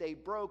 They stay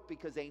broke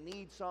because they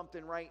need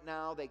something right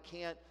now. They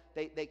can't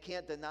they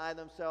can't deny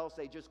themselves.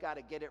 They just got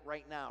to get it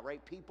right now,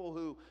 right? People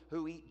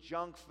who eat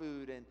junk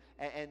food and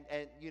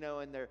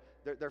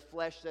their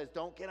flesh says,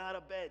 don't get out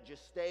of bed,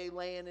 just stay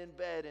laying in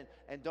bed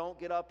and don't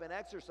get up and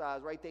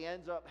exercise, right? They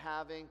end up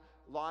having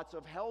lots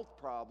of health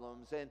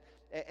problems, and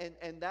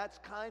that's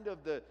kind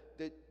of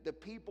the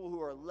people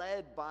who are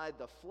led by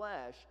the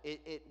flesh.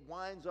 It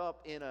winds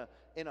up in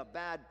a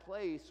bad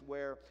place,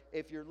 where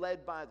if you're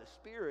led by the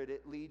Spirit,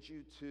 it leads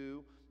you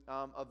to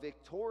a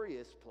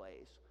victorious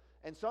place.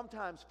 And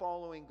sometimes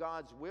following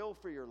God's will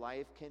for your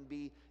life can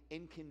be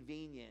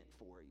inconvenient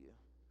for you.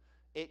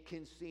 It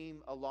can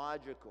seem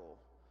illogical.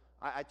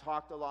 I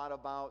talked a lot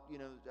about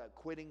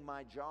quitting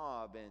my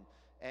job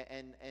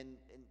and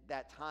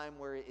that time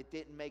where it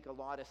didn't make a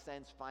lot of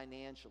sense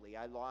financially.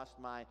 I lost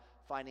my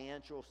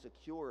financial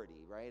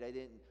security, right?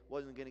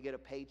 Wasn't going to get a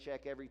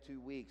paycheck every 2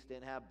 weeks,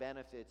 didn't have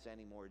benefits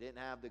anymore, didn't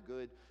have the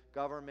good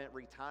government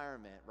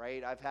retirement,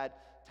 right? I've had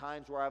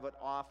times where I've been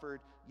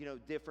offered,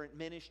 different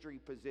ministry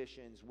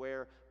positions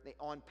where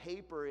on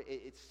paper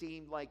it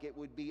seemed like it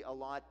would be a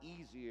lot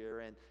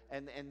easier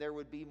and there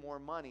would be more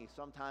money.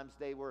 Sometimes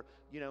they were,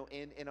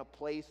 in a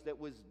place that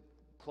was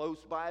close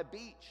by a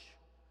beach,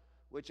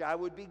 which I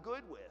would be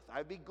good with.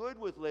 I'd be good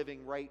with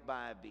living right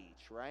by a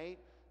beach, right?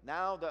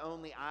 Now the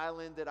only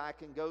island that I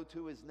can go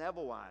to is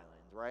Neville Island,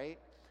 right?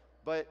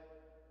 But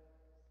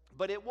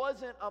it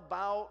wasn't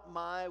about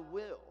my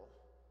will.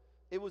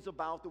 It was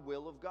about the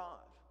will of God.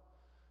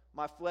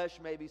 My flesh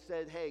maybe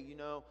said, hey, you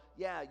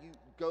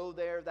go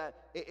there,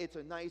 it's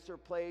a nicer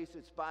place,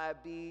 it's by a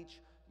beach,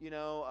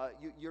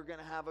 you're going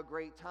to have a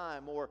great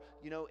time. Or,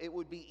 it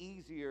would be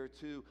easier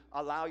to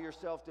allow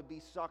yourself to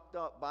be sucked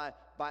up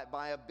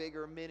by a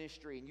bigger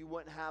ministry, and you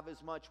wouldn't have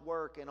as much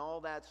work and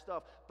all that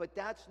stuff. But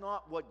that's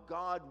not what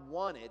God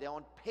wanted.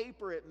 On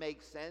paper it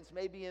makes sense.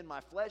 Maybe in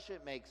my flesh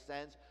it makes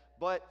sense.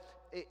 But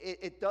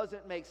it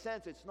doesn't make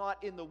sense. It's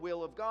not in the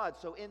will of God.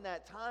 So in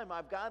that time,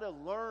 I've got to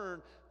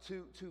learn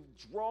to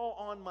draw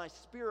on my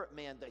spirit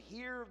man, to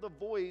hear the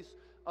voice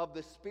of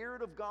the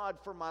Spirit of God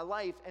for my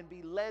life and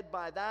be led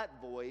by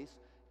that voice,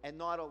 and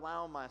not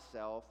allow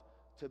myself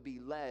to be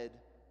led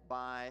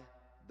by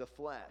the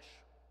flesh.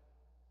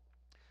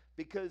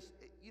 Because,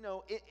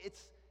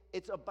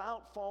 it's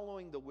about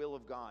following the will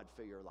of God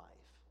for your life.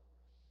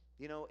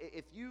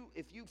 If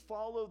you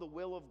follow the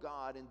will of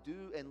God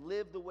and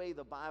live the way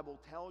the Bible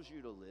tells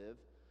you to live,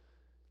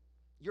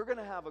 you're going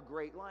to have a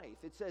great life.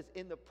 It says,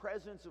 in the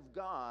presence of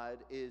God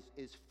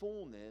is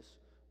fullness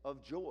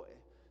of joy.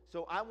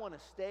 So I want to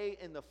stay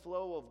in the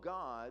flow of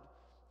God,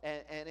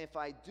 and if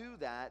I do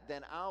that,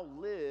 then I'll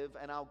live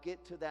and I'll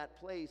get to that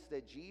place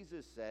that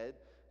Jesus said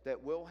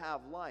that we'll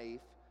have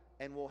life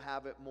and we'll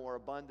have it more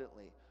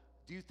abundantly.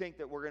 Do you think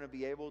that we're going to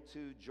be able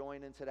to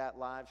join into that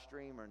live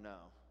stream or no?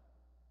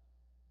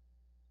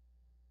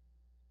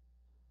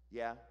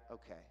 Yeah?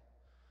 Okay.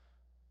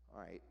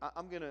 All right.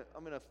 I'm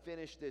gonna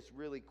finish this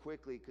really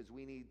quickly because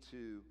we need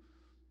to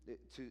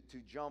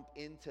jump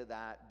into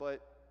that.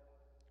 But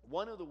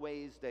one of the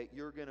ways that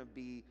you're going to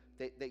be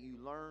that you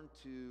learn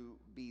to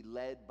be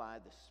led by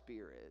the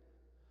Spirit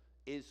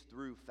is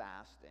through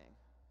fasting.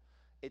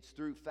 It's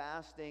through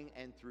fasting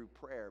and through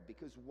prayer,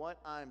 because what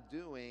I'm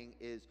doing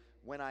is,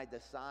 when I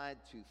decide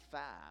to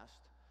fast,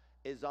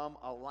 is I'm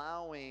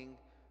allowing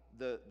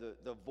the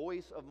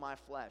voice of my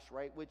flesh,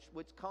 right,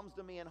 which comes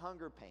to me in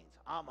hunger pains.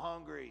 I'm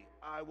hungry.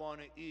 I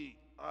want to eat.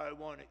 I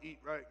want to eat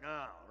right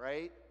now,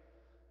 right?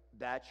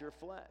 That's your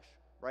flesh,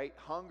 right?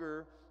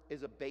 Hunger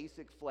is a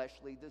basic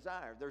fleshly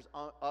desire. There's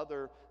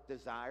other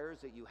desires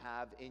that you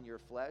have in your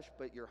flesh,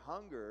 but your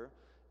hunger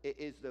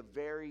is the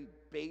very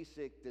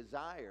basic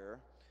desire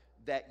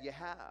that you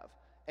have.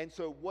 And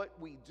so what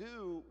we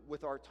do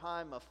with our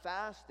time of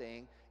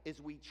fasting is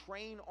we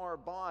train our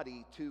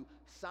body to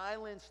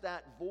silence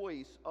that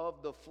voice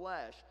of the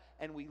flesh,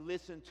 and we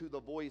listen to the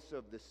voice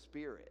of the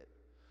Spirit.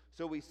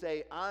 So we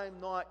say, I'm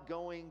not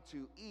going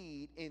to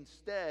eat.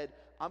 Instead,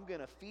 I'm going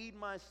to feed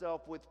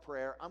myself with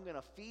prayer. I'm going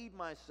to feed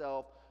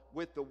myself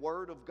with the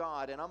Word of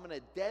God, and I'm going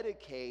to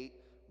dedicate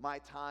my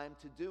time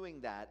to doing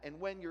that. And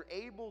when you're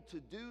able to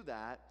do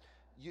that,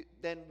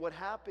 then what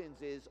happens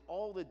is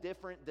all the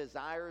different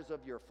desires of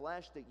your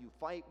flesh that you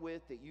fight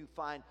with, that you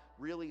find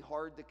really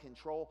hard to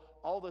control,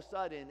 all of a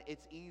sudden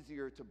it's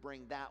easier to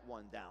bring that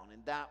one down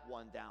and that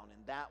one down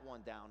and that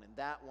one down and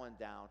that one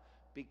down,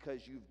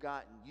 because you've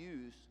gotten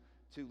used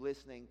to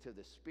listening to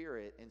the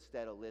Spirit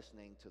instead of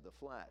listening to the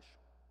flesh.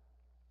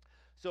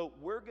 So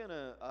we're going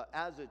to,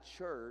 as a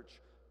church,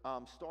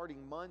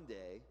 starting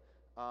Monday,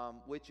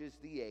 which is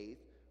the 8th,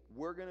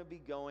 we're going to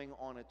be going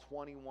on a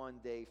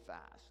 21-day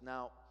fast.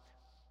 Now,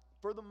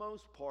 for the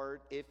most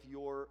part, if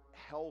you're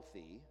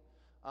healthy,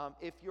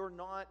 if you're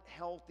not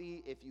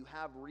healthy, if you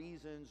have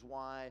reasons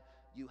why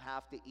you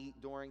have to eat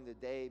during the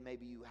day,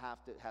 maybe you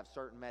have to have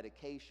certain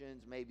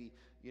medications, maybe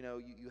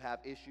you have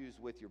issues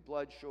with your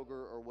blood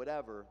sugar or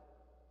whatever,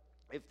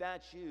 if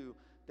that's you,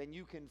 then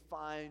you can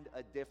find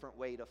a different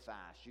way to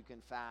fast. You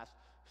can fast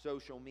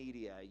social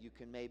media. You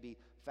can maybe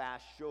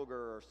fast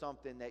sugar or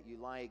something that you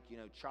like,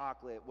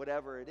 chocolate,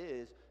 whatever it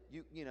is.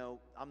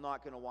 I'm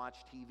not going to watch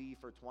TV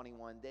for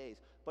 21 days.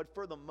 But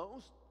for the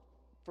most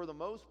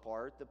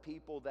part, the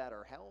people that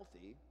are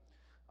healthy,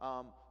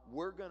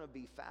 we're going to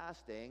be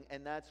fasting,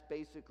 and that's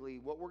basically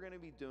what we're going to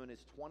be doing is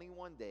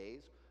 21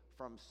 days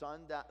from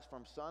sun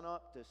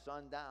up to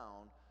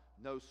sundown,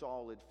 no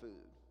solid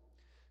food.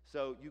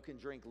 So you can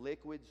drink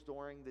liquids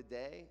during the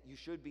day. You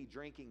should be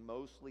drinking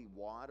mostly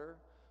water.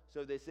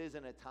 So this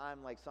isn't a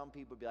time like some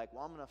people be like,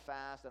 well, I'm going to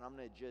fast and I'm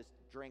going to just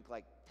drink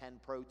like 10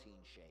 protein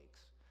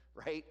shakes,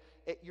 right?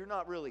 You're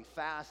not really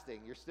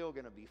fasting. You're still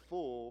going to be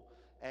full,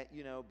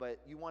 but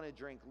you want to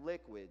drink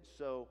liquids.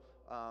 So,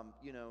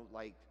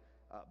 like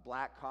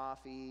black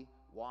coffee,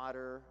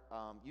 water.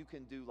 You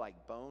can do like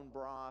bone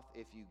broth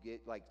if you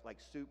get like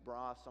soup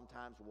broth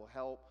sometimes will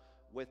help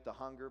with the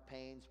hunger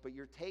pains. But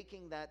you're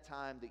taking that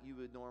time that you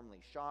would normally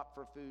shop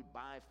for food,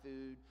 buy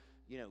food,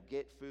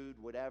 get food,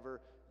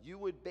 whatever. You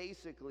would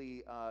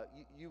basically,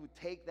 you would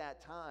take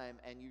that time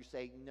and you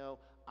say, no,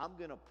 I'm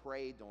going to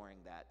pray during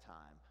that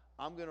time.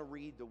 I'm going to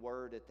read the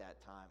word at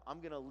that time. I'm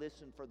going to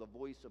listen for the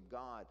voice of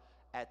God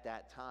at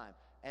that time.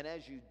 And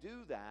as you do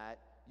that,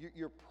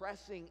 you're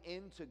pressing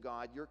into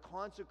God. You're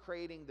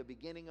consecrating the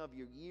beginning of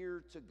your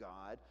year to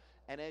God.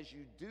 And as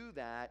you do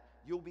that,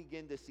 you'll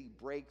begin to see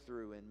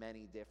breakthrough in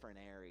many different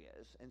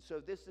areas. And so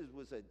this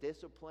was a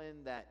discipline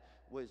that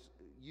was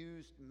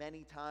used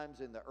many times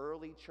in the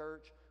early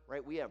church,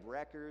 right? We have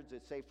records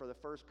that say for the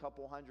first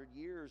couple hundred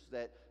years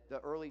that the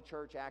early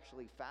church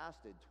actually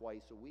fasted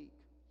twice a week,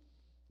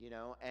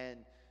 And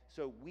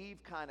so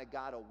we've kind of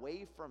got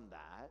away from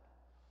that.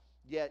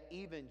 Yet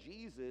even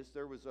Jesus,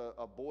 there was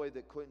a boy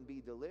that couldn't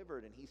be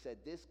delivered, and he said,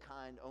 this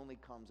kind only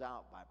comes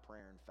out by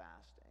prayer and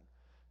fasting.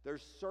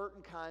 There's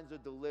certain kinds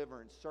of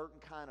deliverance, certain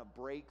kind of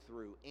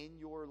breakthrough in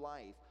your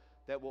life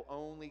that will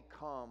only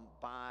come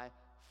by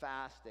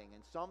fasting.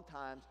 And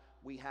sometimes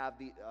we have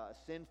the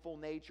sinful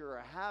nature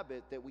or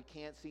habit that we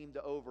can't seem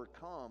to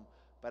overcome.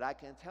 But I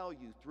can tell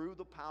you, through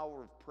the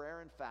power of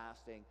prayer and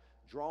fasting,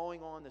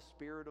 drawing on the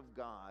Spirit of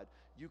God,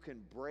 you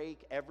can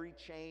break every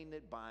chain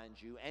that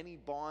binds you, any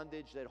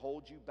bondage that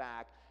holds you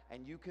back,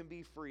 and you can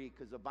be free,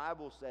 because the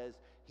Bible says,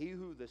 he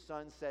who the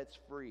Son sets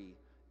free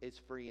is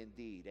free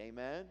indeed.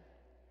 Amen?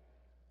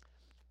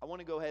 I want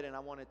to go ahead and I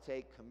want to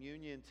take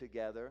communion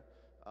together.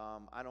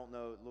 I don't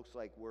know, it looks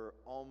like we're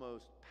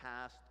almost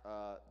past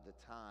the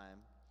time.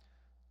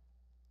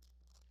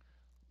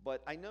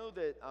 But I know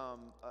that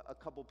a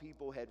couple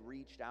people had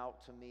reached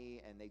out to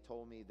me, and they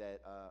told me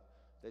that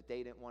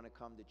they didn't want to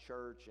come to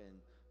church and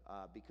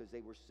because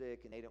they were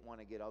sick and they didn't want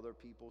to get other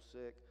people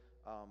sick.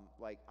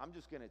 I'm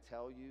just going to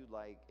tell you,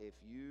 if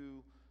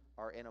you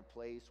are in a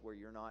place where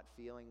you're not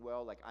feeling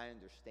well, I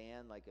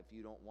understand, if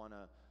you don't want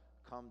to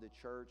come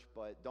to church,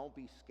 but don't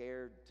be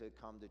scared to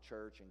come to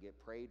church and get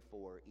prayed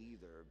for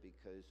either,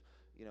 because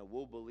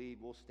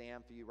we'll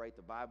stand for you, right?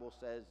 The Bible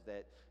says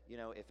that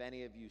if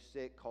any of you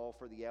sick, call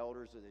for the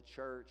elders of the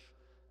church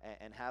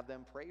and have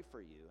them pray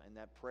for you, and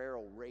that prayer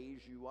will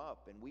raise you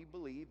up. And we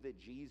believe that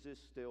Jesus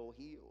still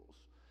heals,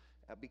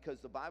 because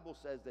the Bible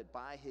says that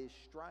by his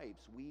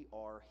stripes we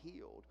are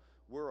healed.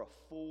 We're a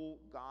full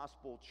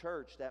gospel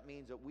church. That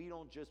means that we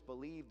don't just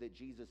believe that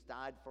Jesus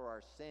died for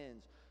our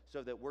sins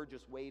so that we're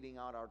just waiting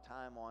out our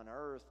time on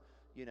earth,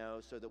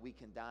 so that we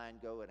can die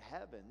and go to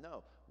heaven.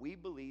 No, we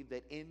believe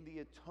that in the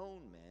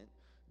atonement,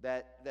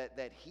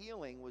 that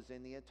healing was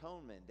in the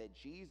atonement, that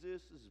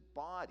Jesus'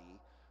 body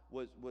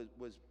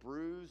was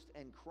bruised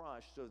and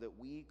crushed so that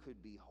we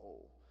could be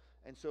whole.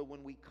 And so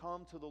when we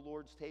come to the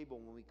Lord's table,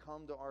 when we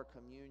come to our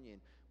communion,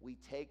 we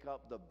take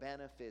up the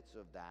benefits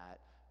of that,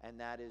 and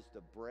that is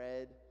the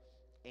bread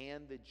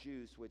and the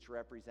juice, which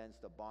represents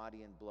the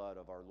body and blood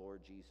of our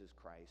Lord Jesus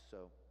Christ.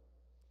 So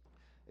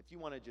if you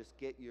want to just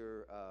get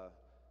your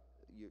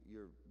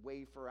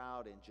wafer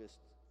out and just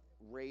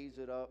raise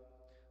it up.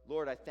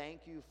 Lord, I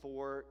thank you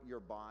for your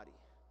body.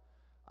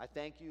 I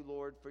thank you,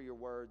 Lord, for your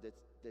word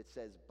that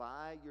says,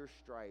 by your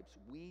stripes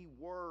we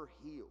were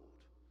healed.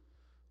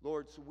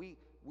 Lord, so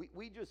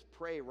we just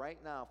pray right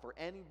now for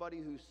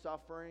anybody who's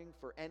suffering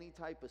for any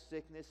type of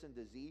sickness and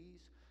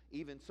disease,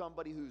 even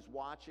somebody who's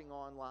watching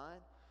online.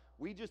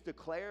 We just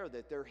declare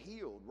that they're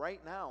healed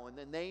right now in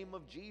the name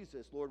of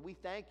Jesus. Lord, we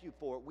thank you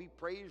for it. We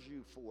praise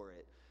you for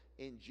it.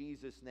 In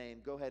Jesus'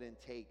 name, go ahead and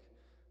take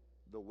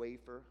the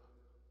wafer.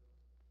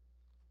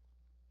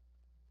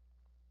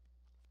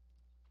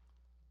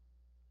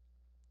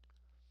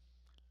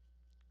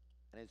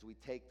 And as we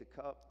take the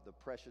cup, the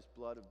precious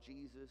blood of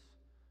Jesus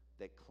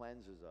that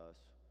cleanses us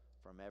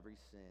from every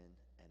sin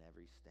and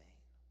every stain.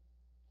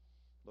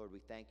 Lord,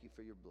 we thank you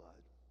for your blood.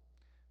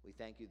 We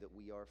thank you that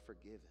we are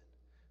forgiven.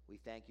 We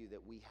thank you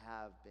that we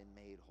have been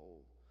made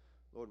whole.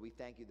 Lord, we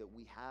thank you that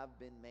we have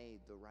been made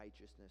the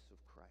righteousness of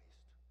Christ.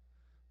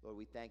 Lord,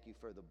 we thank you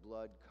for the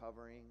blood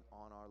covering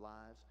on our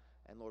lives.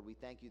 And Lord, we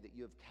thank you that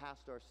you have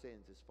cast our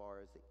sins as far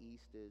as the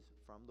east is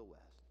from the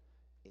west.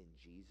 In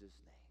Jesus'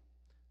 name,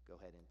 go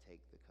ahead and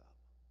take the cup.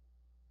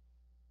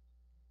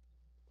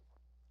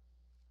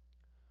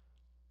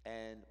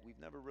 And we've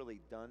never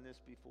really done this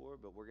before,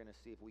 but we're going to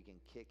see if we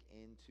can kick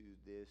into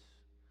this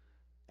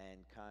and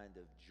kind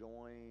of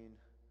join.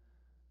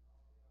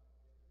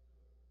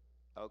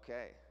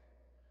 Okay,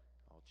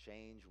 I'll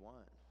change one.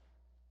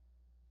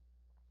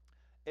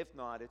 If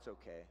not, it's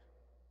okay.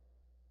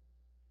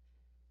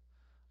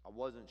 I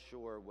wasn't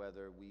sure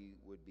whether we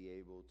would be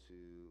able to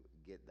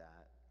get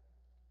that.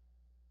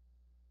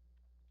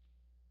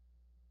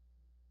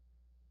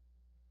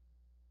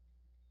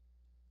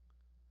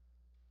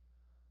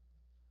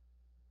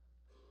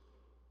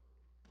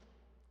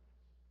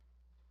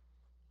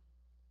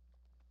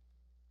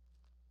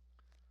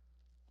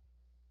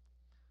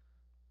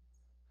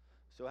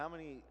 So how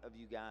many of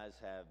you guys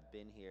have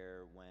been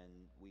here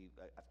when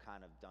I've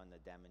kind of done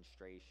the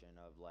demonstration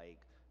of like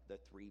the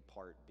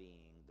three-part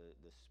being,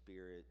 the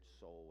spirit,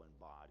 soul, and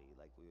body?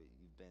 Like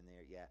you've been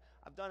there? Yeah.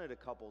 I've done it a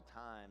couple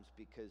times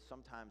because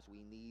sometimes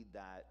we need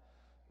that,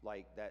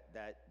 like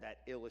that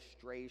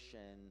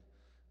illustration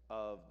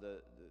of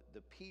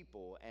the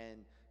people.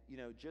 And, you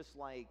know, just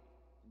like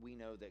we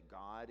know that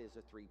God is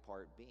a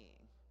three-part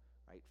being,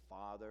 right?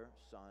 Father,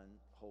 Son,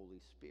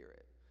 Holy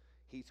Spirit.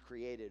 He's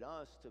created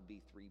us to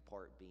be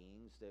three-part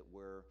beings, that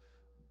we're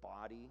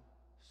body,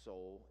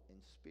 soul, and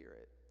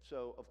spirit.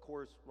 So, of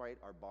course, right,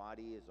 our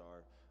body is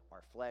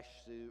our flesh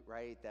suit,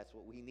 right? That's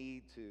what we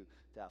need to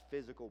have a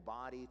physical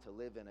body, to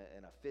live in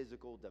a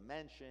physical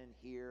dimension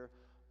here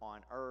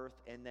on earth.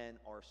 And then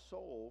our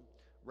soul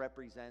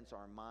represents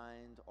our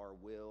mind, our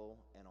will,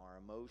 and our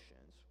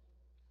emotions.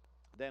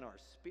 Then our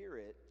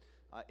spirit,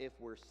 if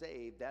we're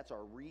saved, that's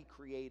our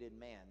recreated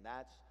man.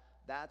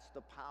 That's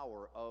the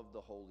power of the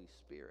Holy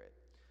Spirit.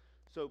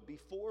 So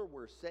before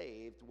we're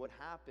saved, what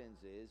happens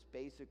is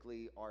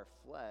basically our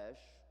flesh,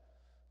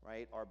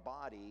 right, our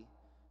body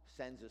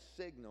sends a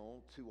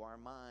signal to our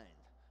mind.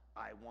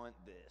 I want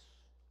this.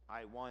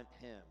 I want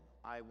him.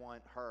 I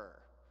want her.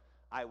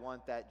 I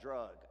want that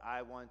drug.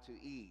 I want to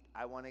eat.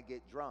 I want to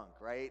get drunk,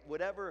 right?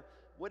 Whatever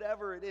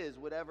it is,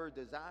 whatever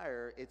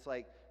desire, it's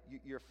like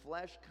your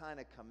flesh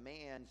kind of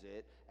commands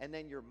it, and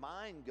then your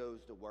mind goes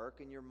to work,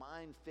 and your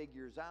mind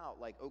figures out,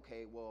 like,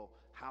 okay, well,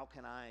 how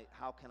can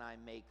I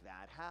make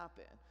that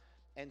happen?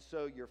 And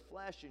so your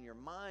flesh and your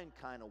mind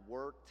kind of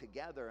work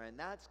together, and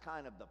that's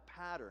kind of the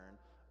pattern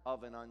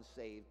of an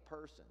unsaved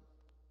person.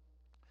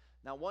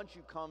 Now, once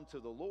you come to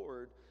the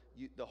Lord,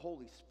 the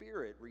Holy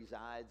Spirit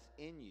resides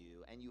in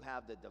you, and you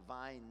have the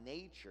divine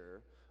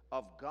nature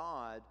of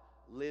God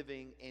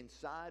living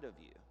inside of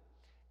you.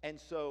 And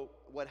so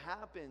what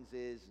happens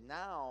is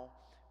now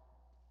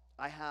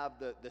I have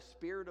the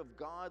Spirit of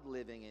God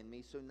living in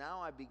me, so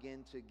now I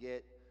begin to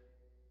get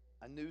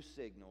a new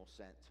signal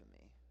sent to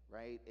me,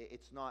 right?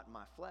 It's not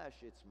my flesh,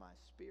 it's my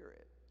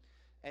spirit.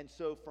 And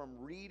so from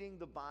reading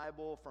the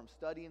Bible, from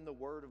studying the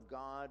Word of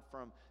God,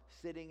 from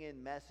sitting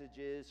in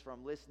messages,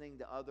 from listening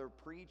to other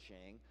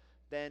preaching,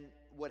 then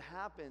what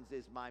happens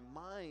is my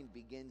mind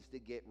begins to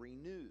get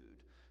renewed.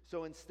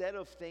 So instead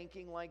of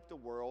thinking like the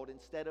world,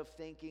 instead of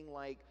thinking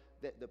like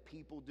the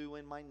people do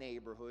in my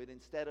neighborhood,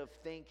 instead of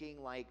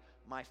thinking like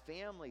my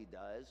family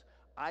does,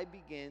 I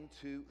begin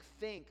to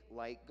think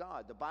like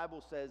God. The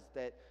Bible says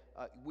that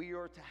we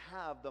are to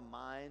have the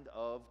mind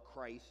of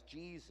Christ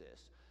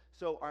Jesus.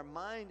 So our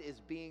mind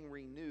is being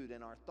renewed,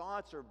 and our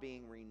thoughts are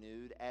being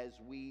renewed as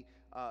we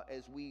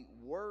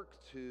work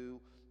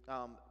to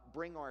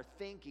bring our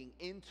thinking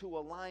into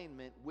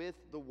alignment with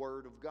the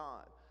Word of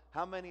God.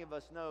 How many of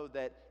us know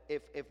that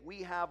if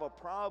we have a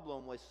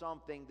problem with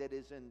something that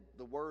is in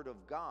the Word of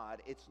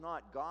God, it's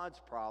not God's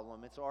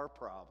problem, it's our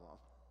problem?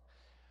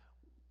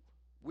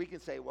 We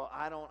can say, well,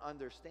 I don't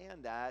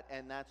understand that,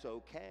 and that's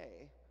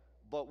okay.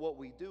 But what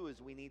we do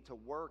is we need to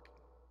work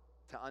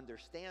to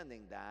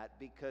understanding that,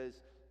 because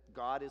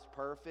God is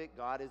perfect,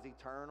 God is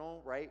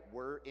eternal, right?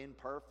 We're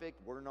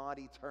imperfect, we're not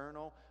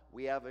eternal,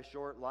 we have a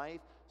short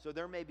life. So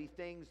there may be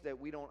things that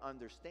we don't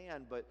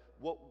understand, but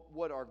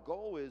what our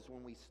goal is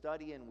when we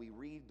study and we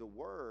read the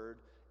Word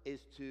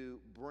is to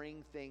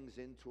bring things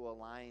into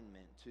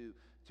alignment,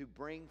 to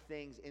bring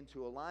things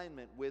into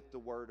alignment with the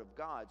Word of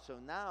God. So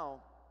now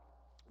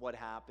what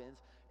happens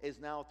is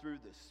now through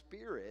the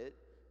Spirit,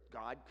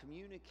 God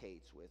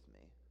communicates with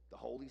me. The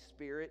Holy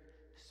Spirit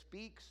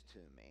speaks to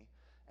me.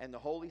 And the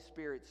Holy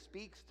Spirit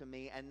speaks to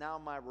me, and now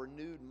my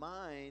renewed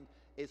mind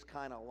is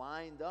kind of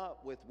lined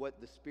up with what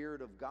the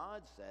Spirit of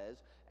God says.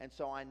 And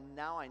so I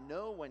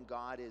know when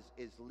God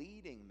is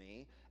leading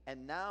me,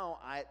 and now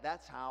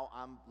that's how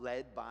I'm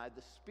led by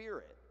the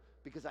Spirit,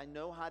 because I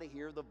know how to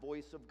hear the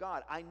voice of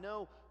God. I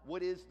know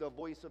what is the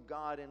voice of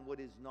God and what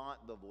is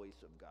not the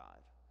voice of God,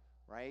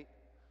 right?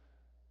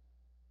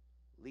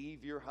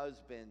 Leave your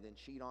husband and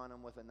cheat on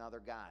him with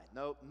another guy.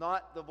 Nope,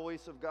 not the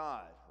voice of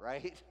God,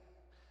 right?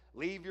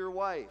 Leave your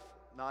wife,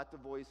 not the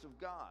voice of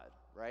God,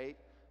 right?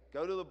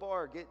 Go to the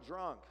bar, get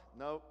drunk.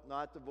 Nope,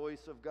 not the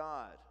voice of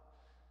God.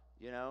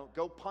 You know,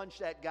 go punch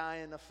that guy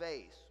in the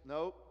face.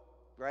 Nope,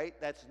 right?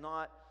 That's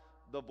not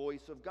the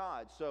voice of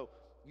God. So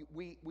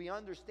we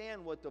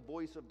understand what the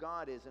voice of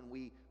God is, and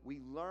we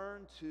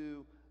learn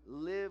to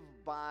live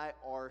by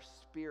our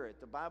spirit.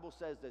 The Bible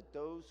says that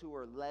those who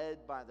are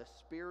led by the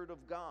Spirit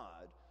of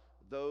God,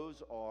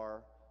 those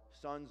are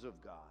sons of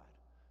God.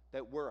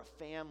 that we're a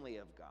family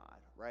of God,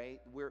 right?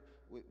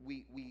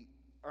 We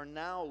are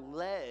now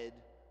led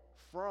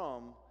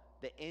from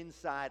the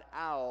inside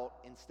out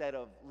instead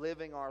of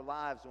living our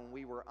lives when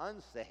we were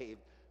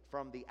unsaved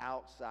from the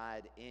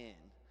outside in.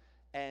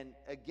 And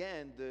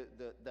again,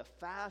 the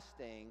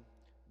fasting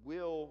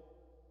will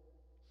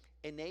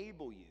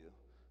enable you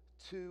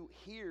to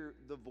hear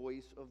the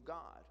voice of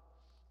God.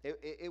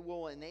 It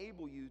will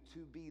enable you to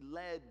be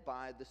led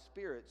by the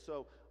Spirit.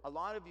 So a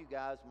lot of you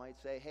guys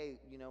might say, hey,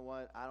 you know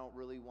what? I don't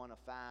really want to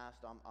fast.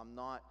 I'm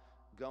not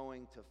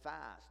going to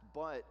fast.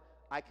 But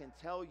I can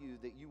tell you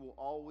that you will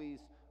always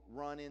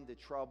run into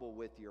trouble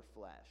with your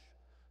flesh.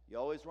 You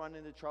always run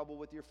into trouble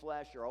with your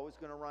flesh. You're always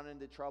going to run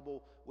into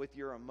trouble with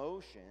your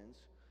emotions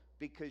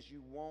because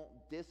you won't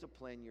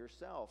discipline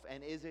yourself.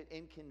 And is it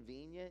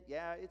inconvenient?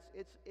 Yeah,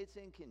 it's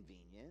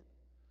inconvenient.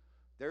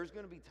 There's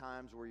going to be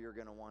times where you're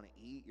going to want to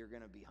eat. You're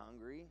going to be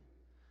hungry.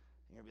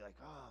 And you're going to be like,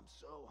 oh, I'm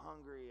so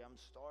hungry. I'm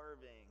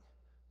starving,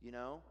 you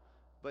know?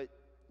 But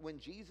when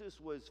Jesus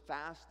was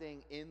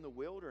fasting in the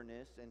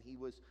wilderness and he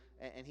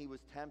was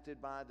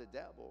tempted by the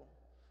devil,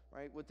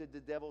 right? What did the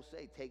devil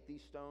say? Take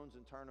these stones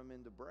and turn them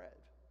into bread.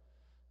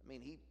 I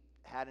mean, he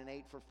hadn't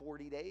ate for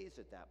 40 days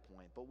at that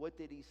point. But what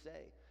did he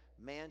say?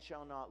 Man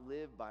shall not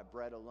live by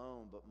bread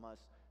alone, but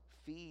must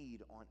feed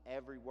on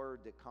every word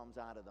that comes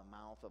out of the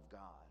mouth of God.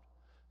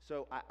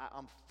 So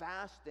I'm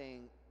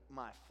fasting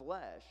my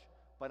flesh,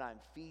 but I'm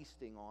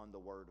feasting on the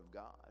Word of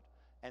God.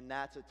 And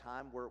that's a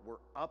time where we're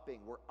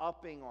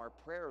upping our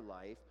prayer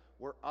life,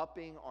 we're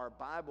upping our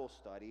Bible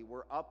study,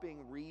 we're upping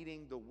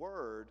reading the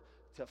Word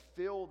to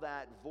fill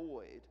that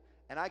void.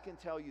 And I can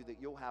tell you that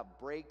you'll have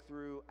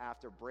breakthrough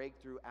after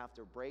breakthrough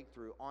after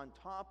breakthrough. On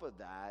top of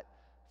that,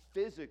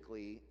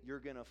 physically, you're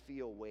going to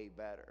feel way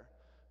better.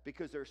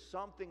 Because there's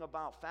something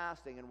about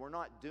fasting, and we're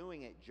not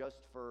doing it just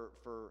for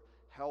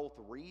health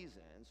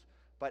reasons,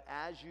 but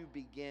as you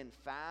begin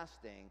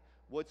fasting,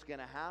 what's going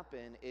to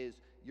happen is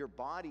your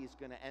body's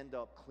going to end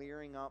up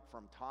clearing up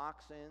from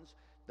toxins.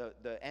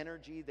 The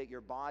energy that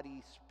your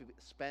body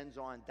spends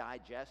on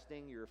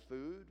digesting your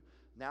food,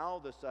 now all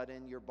of a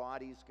sudden your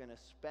body's going to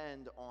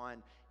spend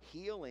on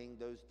healing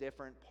those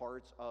different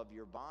parts of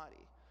your body.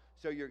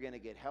 So you're going to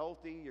get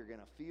healthy, you're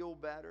going to feel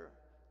better,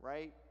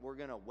 right? We're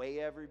going to weigh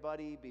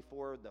everybody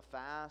before the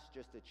fast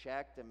just to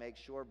check to make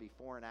sure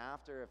before and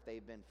after if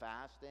they've been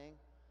fasting.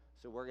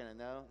 So we're going to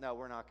know? No,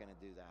 we're not going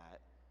to do that.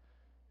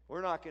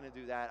 We're not going to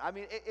do that. I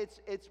mean,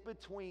 it's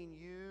between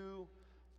you